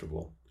be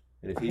comfortable.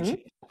 And if he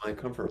changes my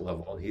comfort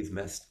level, he's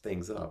messed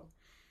things up.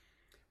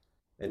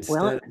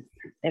 Well,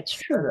 that's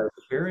Instead true. of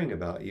caring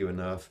about you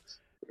enough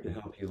to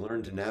help you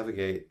learn to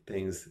navigate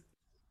things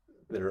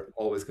that are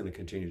always going to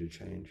continue to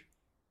change.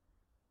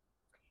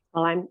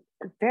 Well, I'm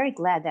very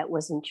glad that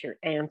wasn't your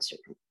answer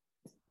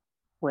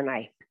when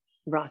I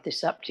brought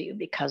this up to you,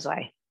 because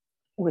I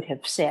would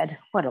have said,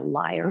 what a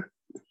liar.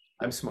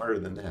 I'm smarter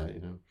than that,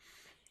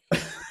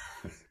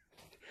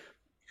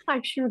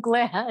 I'm sure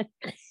glad.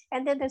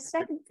 And then the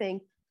second thing,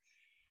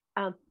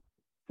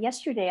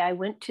 yesterday I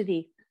went to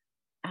the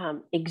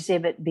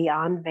exhibit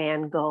Beyond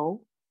Van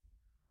Gogh.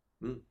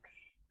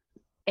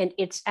 And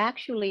it's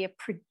actually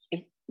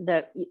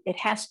it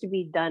has to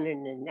be done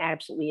in an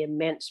absolutely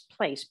immense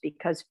place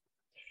because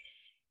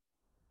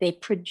they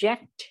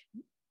project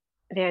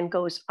Van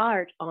Gogh's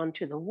art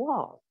onto the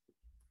wall.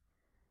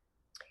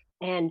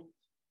 And,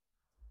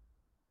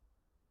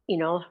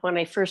 when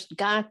I first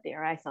got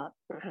there, I thought,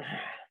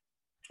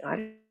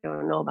 I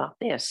don't know about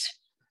this.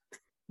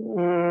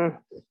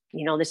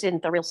 This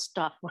isn't the real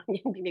stuff.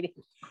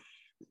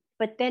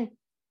 But then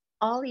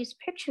all these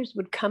pictures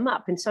would come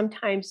up. And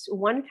sometimes,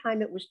 one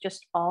time it was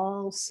just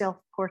all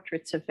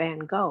self-portraits of Van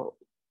Gogh.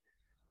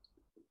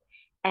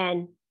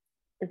 And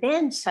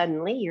then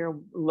suddenly you're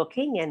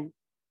looking and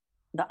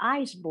the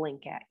eyes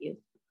blink at you.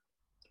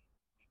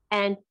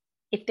 And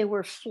if there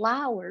were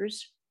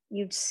flowers,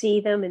 you'd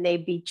see them and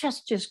they'd be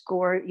just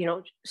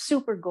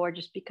super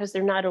gorgeous because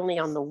they're not only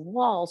on the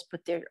walls,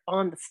 but they're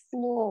on the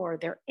floor,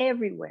 they're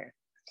everywhere.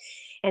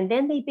 And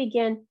then they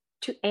begin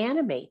to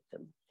animate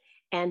them.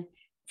 And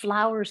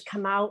flowers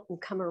come out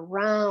and come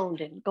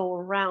around and go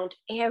around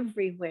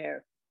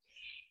everywhere.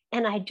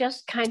 And I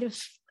just kind of,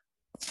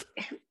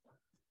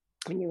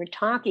 when you were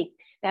talking,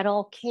 that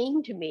all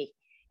came to me.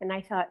 And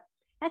I thought,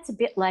 that's a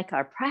bit like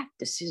our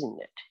practice,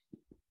 isn't it?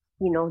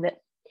 You know,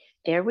 that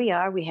there we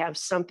are, we have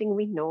something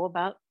we know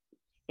about,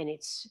 and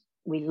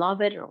we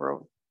love it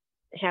or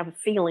have a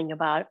feeling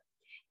about it.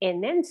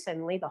 And then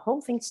suddenly the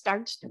whole thing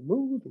starts to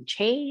move and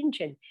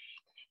change.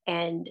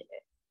 And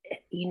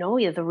you know,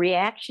 the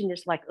reaction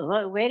is like,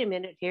 oh, wait a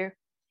minute here.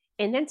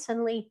 And then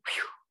suddenly,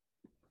 whew,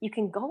 you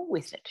can go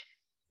with it.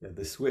 Yeah,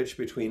 the switch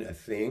between a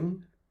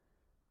thing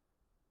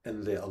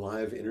and the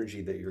alive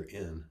energy that you're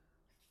in.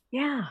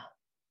 Yeah.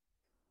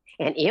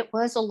 And it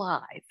was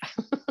alive.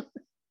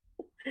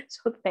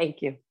 So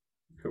thank you.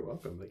 You're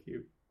welcome. Thank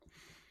you.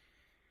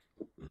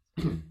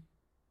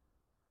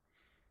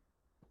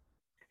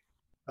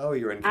 Oh,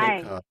 you're in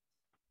Cape Cod.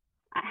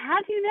 How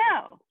do you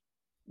know?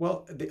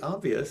 Well, the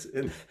obvious,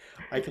 and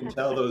I can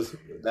tell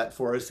that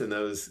forest and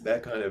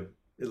that kind of,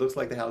 it looks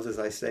like the houses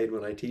I stayed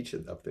when I teach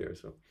it up there.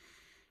 So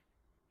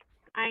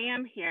I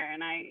am here,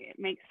 and it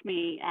makes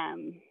me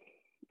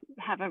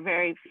have a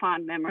very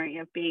fond memory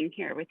of being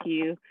here with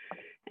you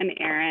and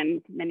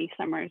Aaron many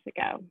summers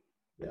ago.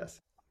 Yes.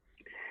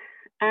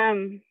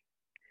 And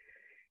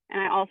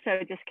I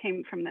also just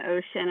came from the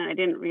ocean, and I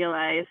didn't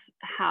realize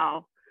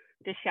how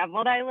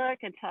disheveled I look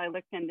until I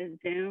looked into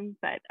Zoom.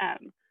 But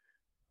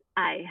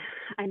I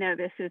know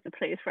this is a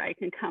place where I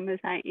can come as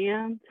I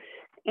am.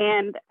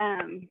 And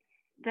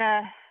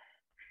it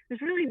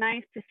was really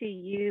nice to see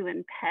you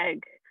and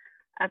Peg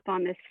up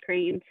on the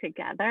screen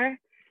together.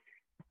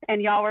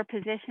 And y'all were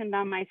positioned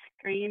on my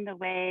screen the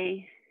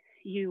way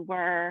you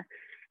were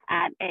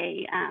at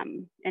a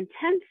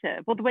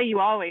intensive, well, the way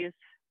I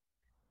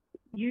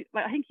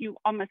think you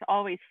almost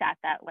always sat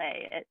that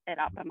way at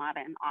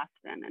Appamada in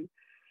Austin.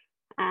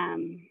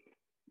 And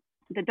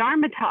the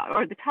Dharma talk,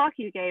 or the talk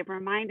you gave,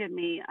 reminded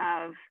me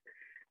of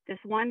this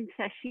one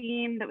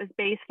session that was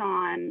based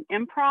on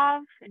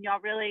improv, and y'all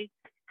really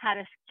had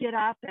us get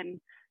up and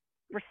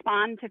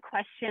respond to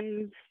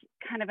questions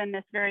kind of in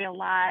this very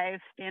alive,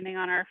 standing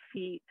on our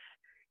feet,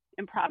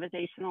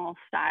 improvisational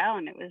style.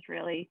 And it was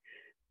really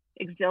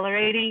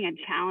exhilarating and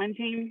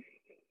challenging.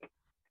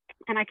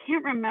 And I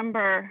can't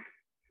remember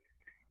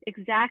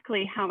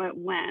exactly how it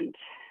went,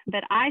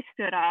 but I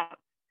stood up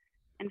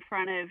in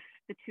front of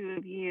the two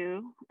of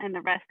you and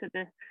the rest of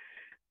the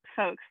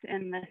folks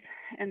in the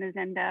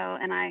Zendo,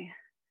 and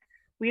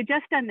we had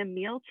just done the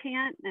meal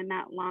chant, and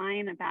that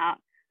line about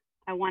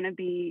I want to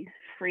be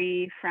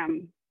free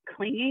from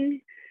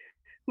clinging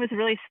was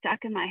really stuck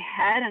in my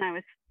head, and I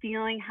was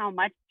feeling how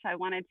much I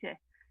wanted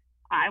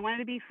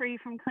to be free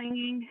from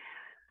clinging.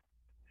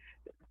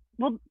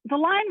 Well, the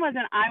line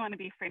wasn't I want to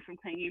be free from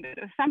clinging, but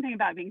it was something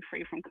about being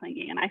free from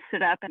clinging. And I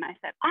stood up and I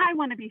said, I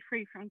want to be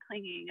free from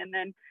clinging. And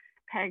then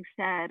Peg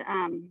said,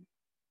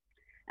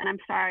 and I'm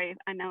sorry,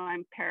 I know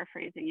I'm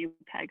paraphrasing you,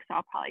 Peg, so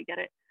I'll probably get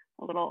it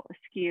a little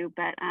askew,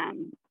 but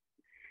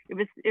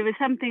it was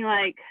something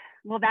like,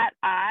 well, that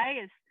I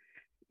is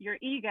your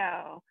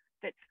ego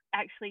that's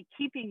actually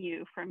keeping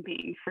you from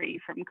being free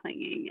from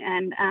clinging.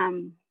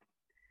 And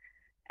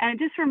it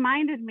just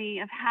reminded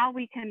me of how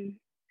we can,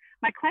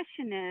 my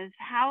question is,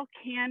 how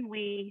can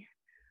we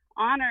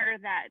honor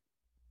that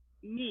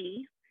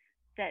me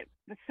that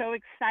was so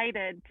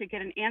excited to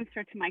get an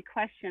answer to my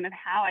question of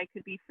how I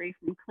could be free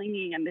from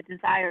clinging and the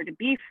desire to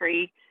be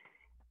free,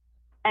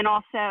 and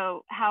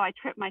also how I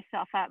trip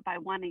myself up by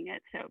wanting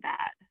it so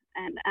bad.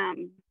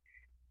 And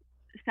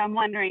so I'm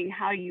wondering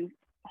how you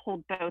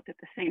hold both at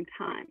the same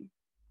time.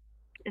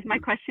 Is my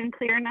question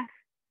clear enough?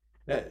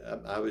 Yeah,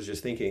 I was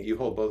just thinking, you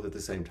hold both at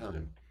the same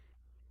time.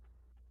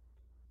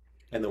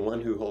 And the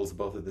one who holds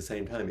both at the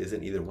same time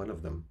isn't either one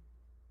of them.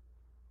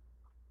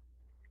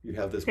 You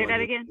have this Say one. that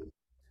again.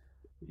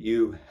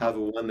 You have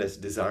one that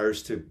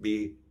desires to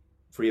be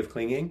free of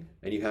clinging,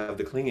 and you have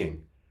the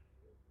clinging.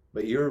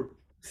 But you're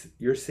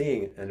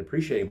seeing and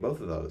appreciating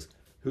both of those.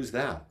 Who's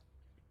that?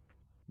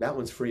 That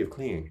one's free of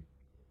clinging.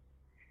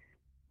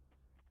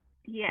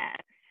 Yes.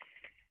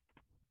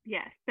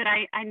 Yes. But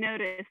I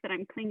notice that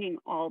I'm clinging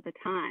all the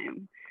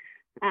time.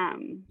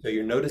 So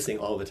you're noticing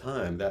all the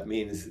time. That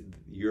means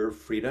your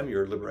freedom,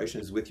 your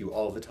liberation is with you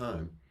all the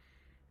time.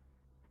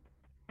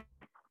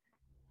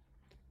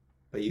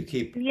 But you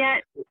keep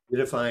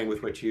identifying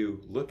with what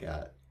you look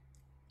at.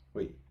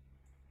 Wait.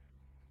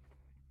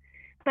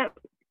 But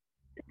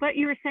what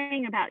you were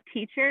saying about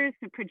teachers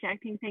and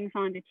projecting things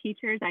onto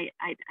teachers, I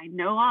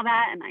know all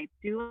that and I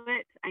do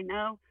it. I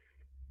know.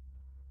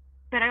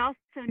 But I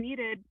also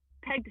needed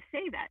Peg to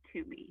say that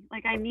to me.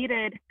 Like I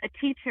needed a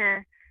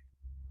teacher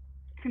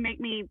to make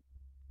me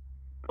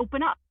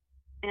open up.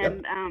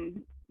 And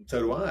so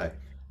do I.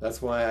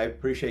 That's why I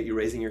appreciate you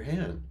raising your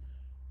hand.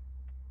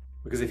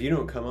 Because if you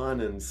don't come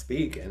on and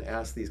speak and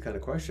ask these kind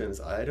of questions,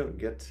 we don't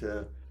get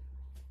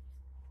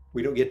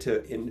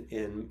to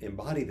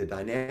embody the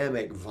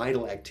dynamic,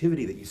 vital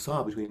activity that you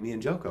saw between me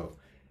and Joko.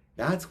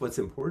 That's what's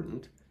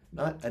important,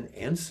 not an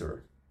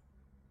answer.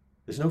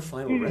 There's no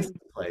final resting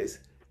place.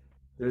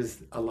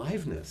 There's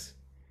aliveness.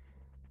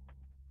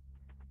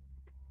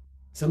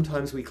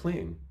 Sometimes we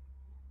cling,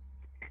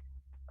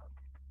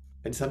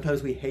 and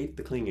sometimes we hate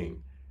the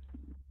clinging.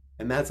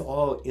 And that's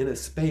all in a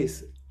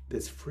space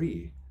that's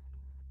free,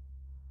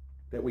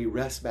 that we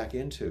rest back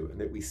into and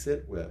that we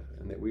sit with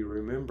and that we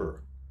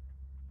remember.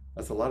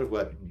 That's a lot of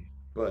what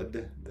Bud,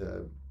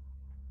 the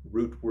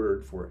root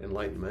word for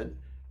enlightenment,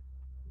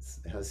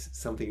 has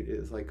something,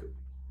 is like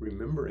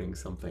remembering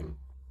something.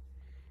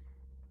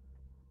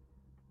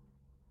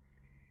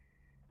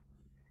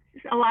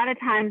 A lot of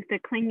times the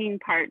clinging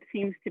part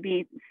seems to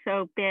be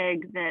so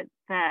big that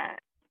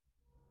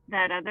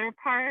that other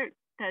part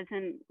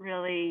doesn't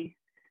really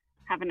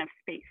have enough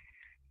space.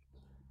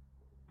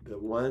 The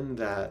one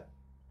that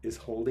is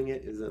holding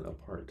it isn't a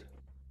part.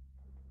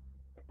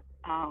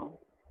 Oh,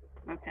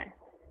 okay.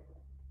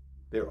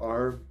 There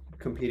are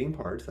competing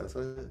parts. That's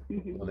the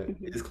one that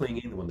is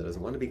clinging, the one that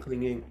doesn't want to be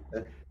clinging.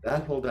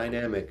 That whole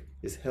dynamic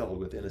is held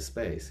within a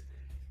space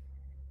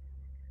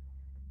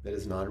that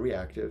is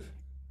non-reactive,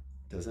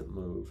 doesn't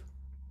move,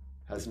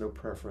 has no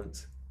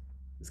preference,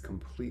 is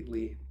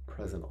completely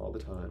present all the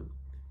time.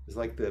 It's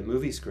like the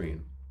movie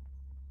screen.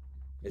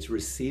 It's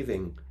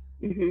receiving,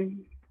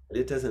 but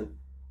it doesn't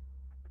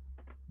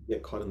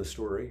get caught in the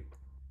story.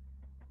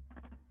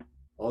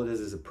 All it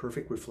is a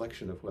perfect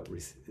reflection of what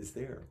is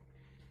there.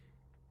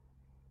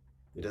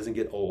 It doesn't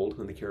get old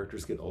when the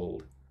characters get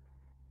old.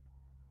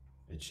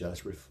 It's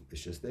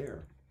just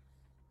there.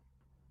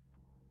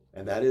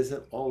 And that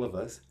isn't all of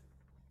us,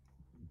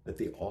 but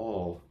the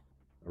all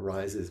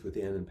arises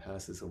within and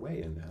passes away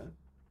in that.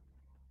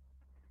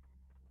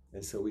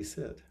 And so we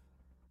sit.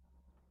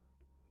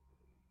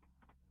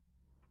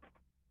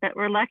 But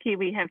we're lucky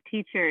we have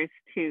teachers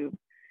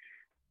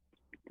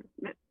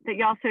that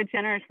you also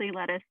generously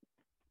let us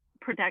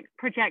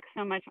project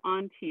so much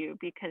onto you,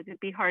 because it'd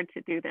be hard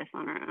to do this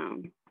on our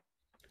own.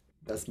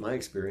 That's my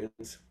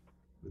experience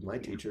with my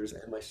teachers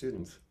and my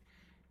students.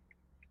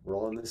 We're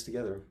all in this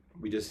together.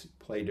 We just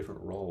play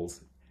different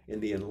roles in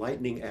the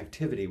enlightening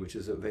activity, which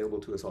is available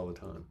to us all the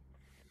time.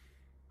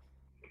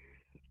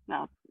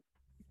 Well,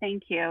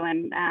 thank you.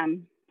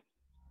 And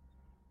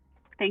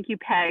thank you,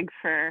 Peg,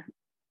 for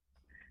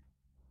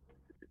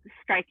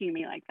striking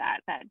me like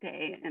that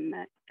day in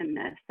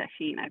the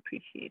session. I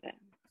appreciate it.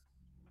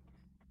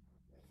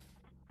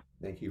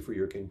 Thank you for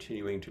your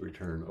continuing to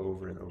return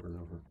over and over and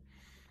over.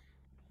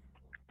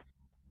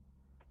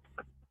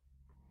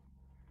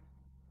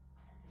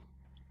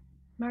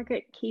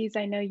 Margaret Keys,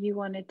 I know you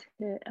wanted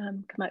to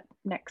come up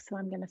next, so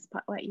I'm going to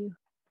spotlight you.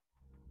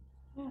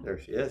 There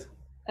she is.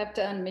 I have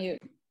to unmute.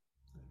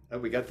 Oh,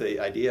 we got the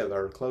idea of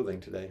our clothing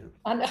today.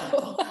 I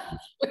know,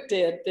 we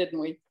did,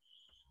 didn't we?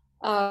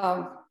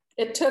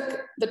 It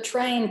took the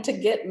train to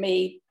get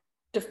me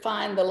to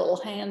find the little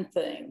hand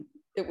thing.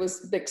 It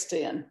was mixed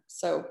in,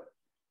 so it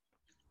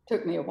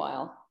took me a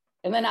while.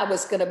 And then I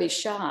was going to be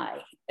shy,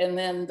 and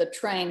then the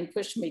train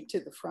pushed me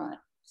to the front.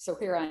 So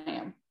here I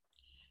am.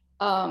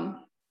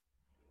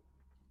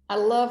 I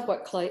love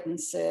what Clayton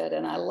said,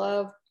 and I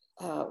love,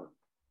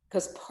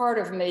 because part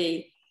of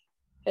me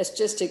has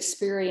just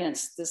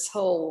experienced this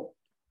whole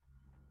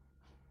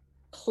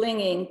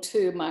clinging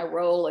to my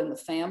role in the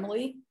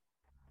family,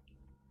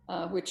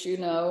 which you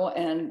know,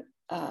 and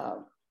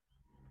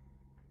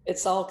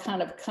it's all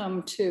kind of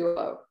come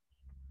to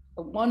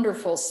a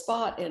wonderful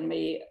spot in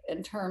me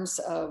in terms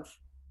of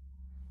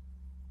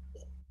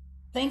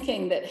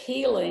thinking that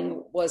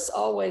healing was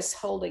always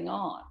holding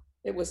on.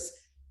 It was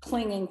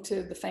clinging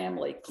to the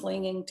family,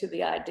 clinging to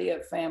the idea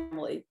of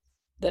family,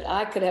 that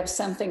I could have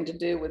something to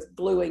do with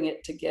gluing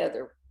it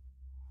together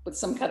with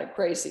some kind of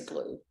crazy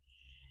glue.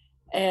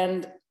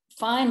 And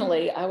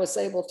finally, I was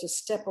able to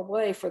step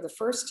away for the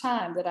first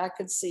time, that I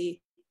could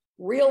see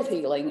real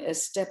healing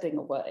as stepping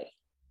away.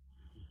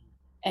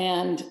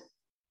 And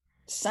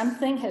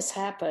something has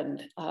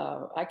happened.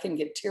 I can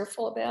get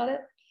tearful about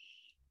it,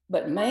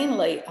 but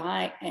mainly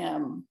I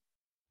am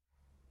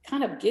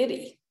kind of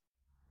giddy.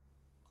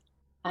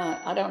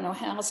 I don't know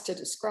how else to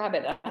describe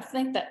it. I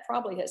think that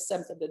probably has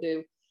something to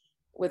do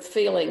with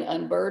feeling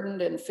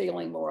unburdened and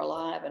feeling more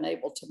alive and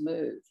able to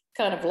move.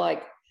 Kind of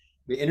like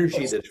the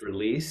energy that's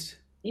released.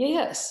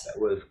 Yes. That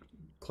was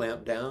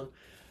clamped down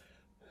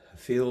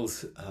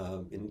feels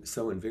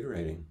so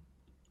invigorating.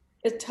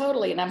 It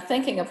totally. And I'm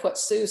thinking of what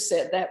Sue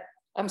said, that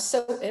I'm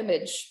so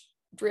image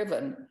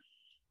driven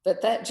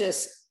that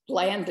just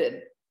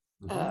landed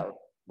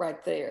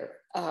right there.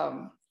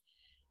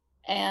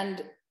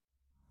 And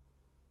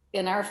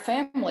in our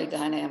family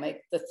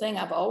dynamic, the thing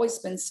I've always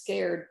been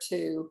scared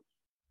to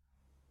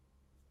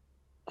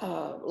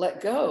let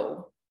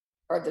go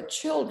are the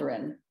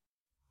children,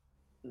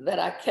 that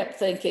I kept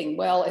thinking,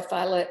 well, if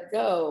I let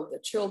go, the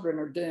children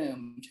are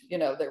doomed. You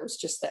know, there was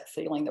just that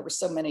feeling. There were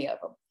so many of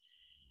them.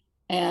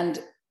 And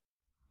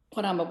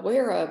what I'm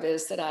aware of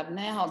is that I've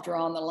now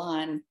drawn the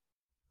line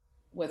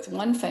with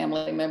one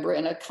family member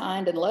in a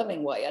kind and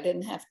loving way. I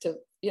didn't have to,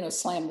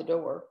 slam the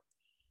door,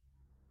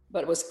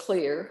 but it was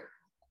clear.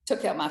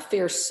 Took out my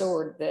fierce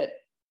sword that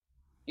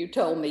you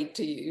told me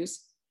to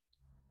use.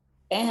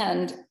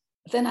 And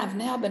then I've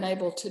now been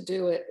able to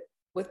do it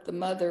with the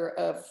mother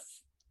of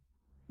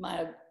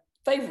my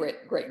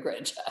favorite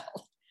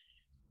great-grandchild.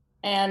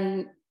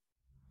 And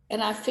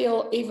I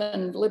feel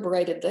even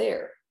liberated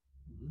there,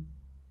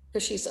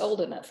 because she's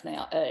old enough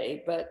now,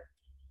 but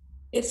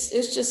it's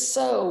just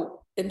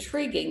so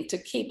intriguing to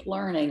keep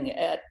learning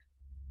at,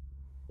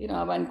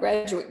 I'm in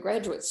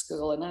graduate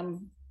school and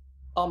I'm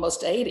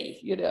almost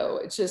 80,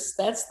 it's just,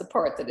 that's the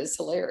part that is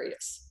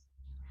hilarious.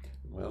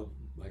 Well,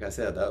 like I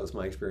said, that was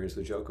my experience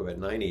with Joko. At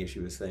 90, she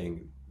was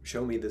saying,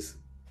 show me this,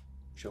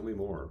 show me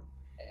more.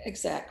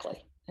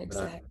 Exactly. But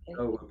I'm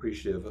so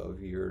appreciative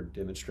of your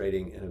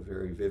demonstrating in a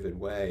very vivid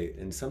way,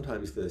 and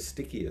sometimes the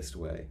stickiest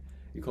way.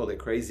 You called it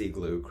crazy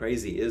glue.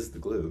 Crazy is the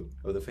glue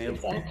of the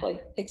family.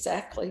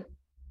 Exactly.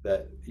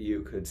 That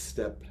you could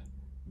step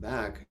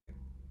back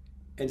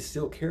and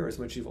still care as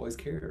much as you've always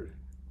cared.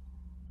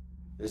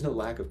 There's no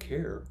lack of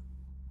care,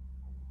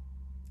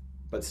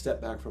 but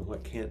step back from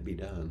what can't be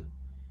done.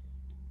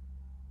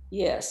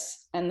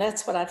 Yes, and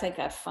that's what I think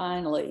I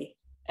finally,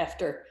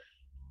 after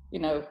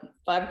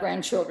 5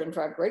 grandchildren,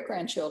 5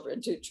 great-grandchildren,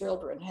 2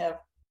 children,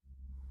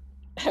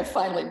 have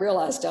finally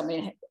realized. I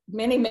mean,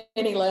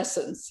 many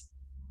lessons.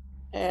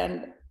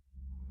 And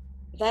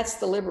that's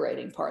the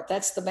liberating part.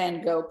 That's the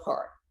Van Gogh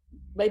part.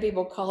 Maybe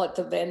we'll call it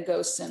the Van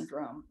Gogh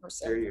syndrome or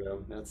something. There you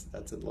go.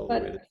 That's a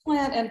lovely way to. But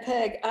Clint and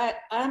Peg,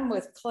 I'm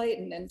with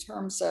Clayton in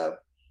terms of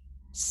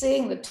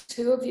seeing the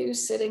 2 of you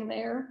sitting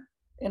there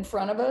in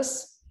front of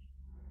us.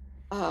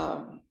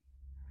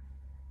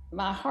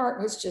 My heart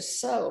was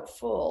just so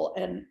full.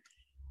 And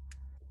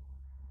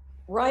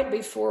right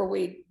before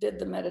we did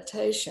the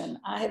meditation,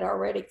 I had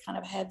already kind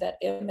of had that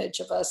image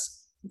of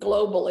us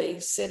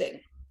globally sitting.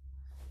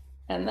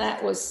 And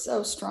that was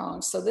so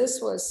strong. So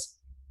this was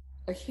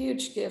a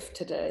huge gift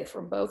today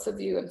from both of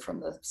you and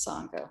from the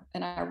Sangha.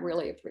 And I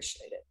really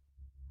appreciate it.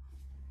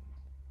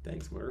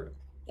 Thanks, Margaret.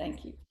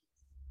 Thank you.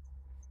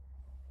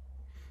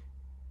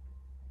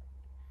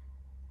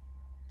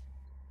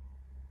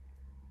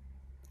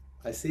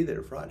 I see that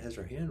Efrat has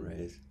her hand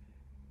raised.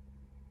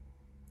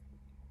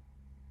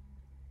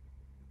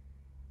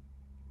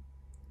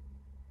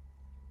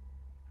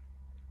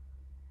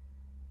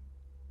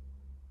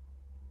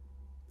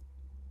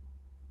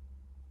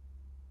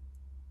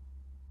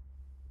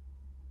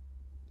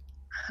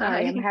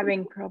 Sorry, I'm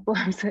having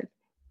problems. Can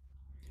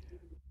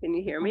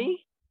you hear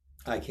me?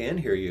 I can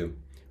hear you.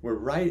 We're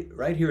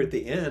right here at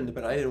the end,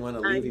 but I didn't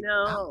want to leave you. I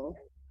know.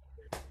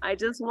 I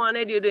just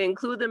wanted you to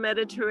include the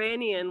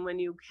Mediterranean when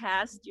you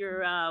cast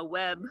your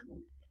web.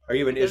 Are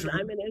you in Israel?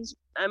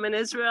 I'm in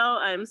Israel.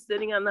 I'm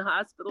sitting on the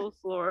hospital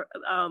floor,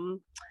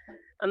 on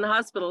the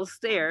hospital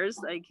stairs.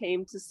 I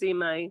came to see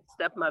my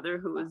stepmother,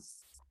 who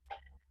is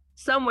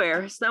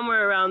somewhere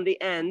around the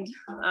end.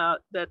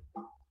 That,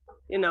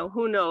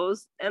 who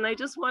knows? And I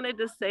just wanted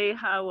to say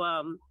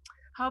how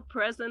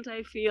present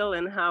I feel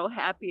and how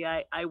happy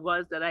I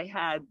was that I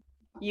had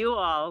you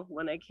all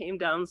when I came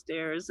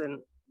downstairs and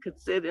could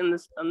sit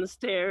on the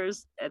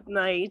stairs at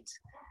night,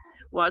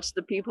 watch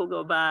the people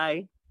go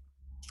by.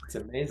 It's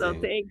amazing. So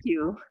thank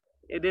you.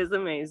 It is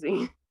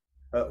amazing.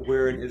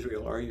 Where in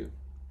Israel are you?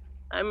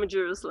 I'm in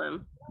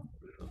Jerusalem.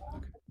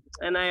 Okay.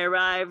 And I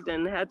arrived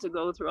and had to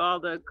go through all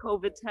the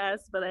COVID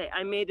tests, but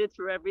I made it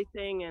through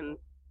everything and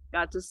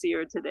got to see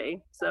her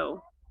today.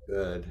 So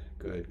good.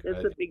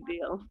 It's a big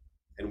deal.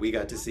 And we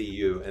got to see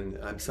you, and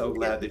I'm so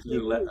glad that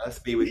you let us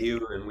be with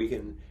you, and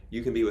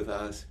you can be with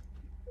us.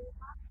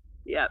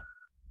 Yep.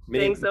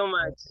 Thanks so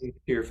much. To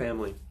your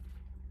family.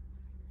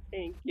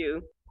 Thank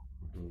you.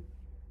 Mm-hmm.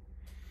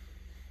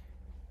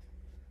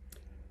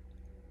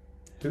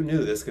 Who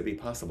knew this could be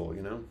possible,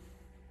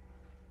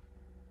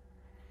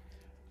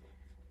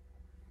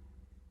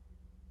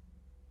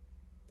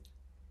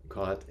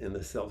 Caught in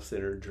the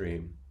self-centered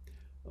dream,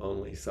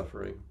 only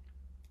suffering,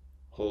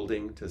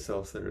 holding to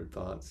self-centered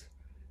thoughts,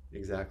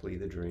 exactly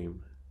the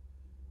dream.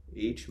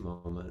 Each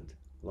moment,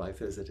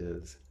 life as it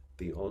is,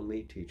 the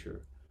only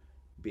teacher,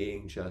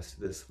 being just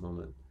this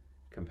moment,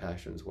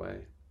 compassion's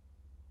way.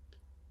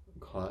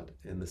 Caught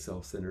in the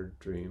self-centered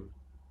dream,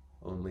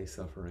 only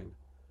suffering,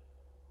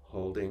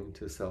 holding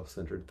to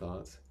self-centered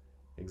thoughts,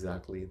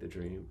 exactly the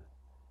dream.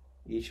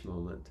 Each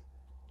moment,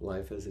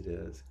 life as it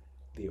is,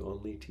 the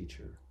only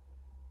teacher,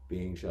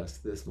 being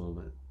just this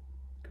moment,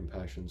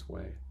 compassion's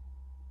way.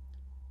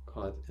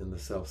 Caught in the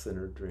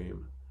self-centered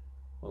dream,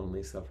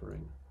 only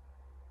suffering,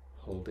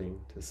 holding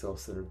to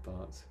self-centered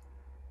thoughts,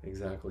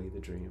 exactly the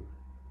dream.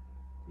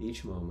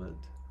 Each moment,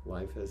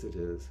 life as it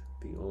is,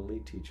 the only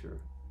teacher,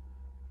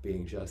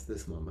 being just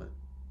this moment,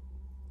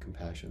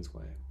 compassion's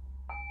way.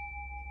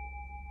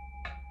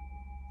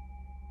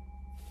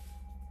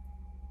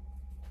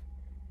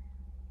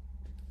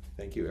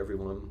 Thank you,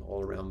 everyone,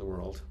 all around the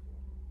world.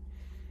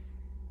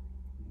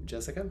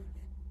 Jessica?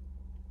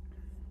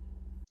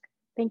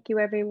 Thank you,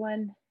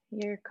 everyone.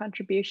 Your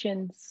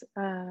contributions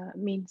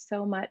mean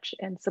so much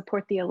and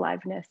support the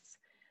aliveness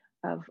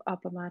of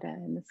Appamada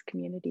in this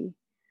community.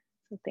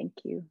 So thank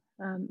you.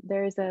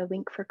 There is a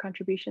link for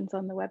contributions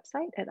on the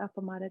website at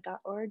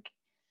appamada.org.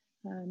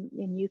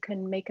 And you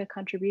can make a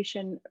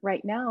contribution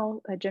right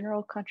now, a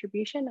general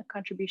contribution, a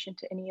contribution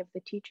to any of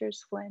the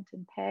teachers, Flint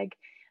and Peg,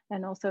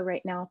 and also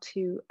right now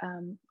to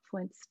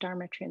Flint's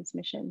Dharma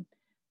transmission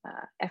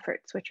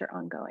efforts, which are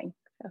ongoing.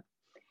 So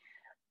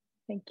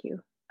thank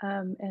you.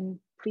 And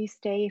please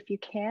stay if you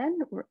can.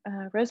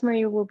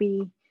 Rosemary will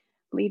be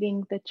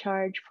leading the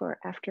charge for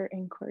after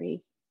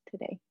inquiry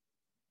today.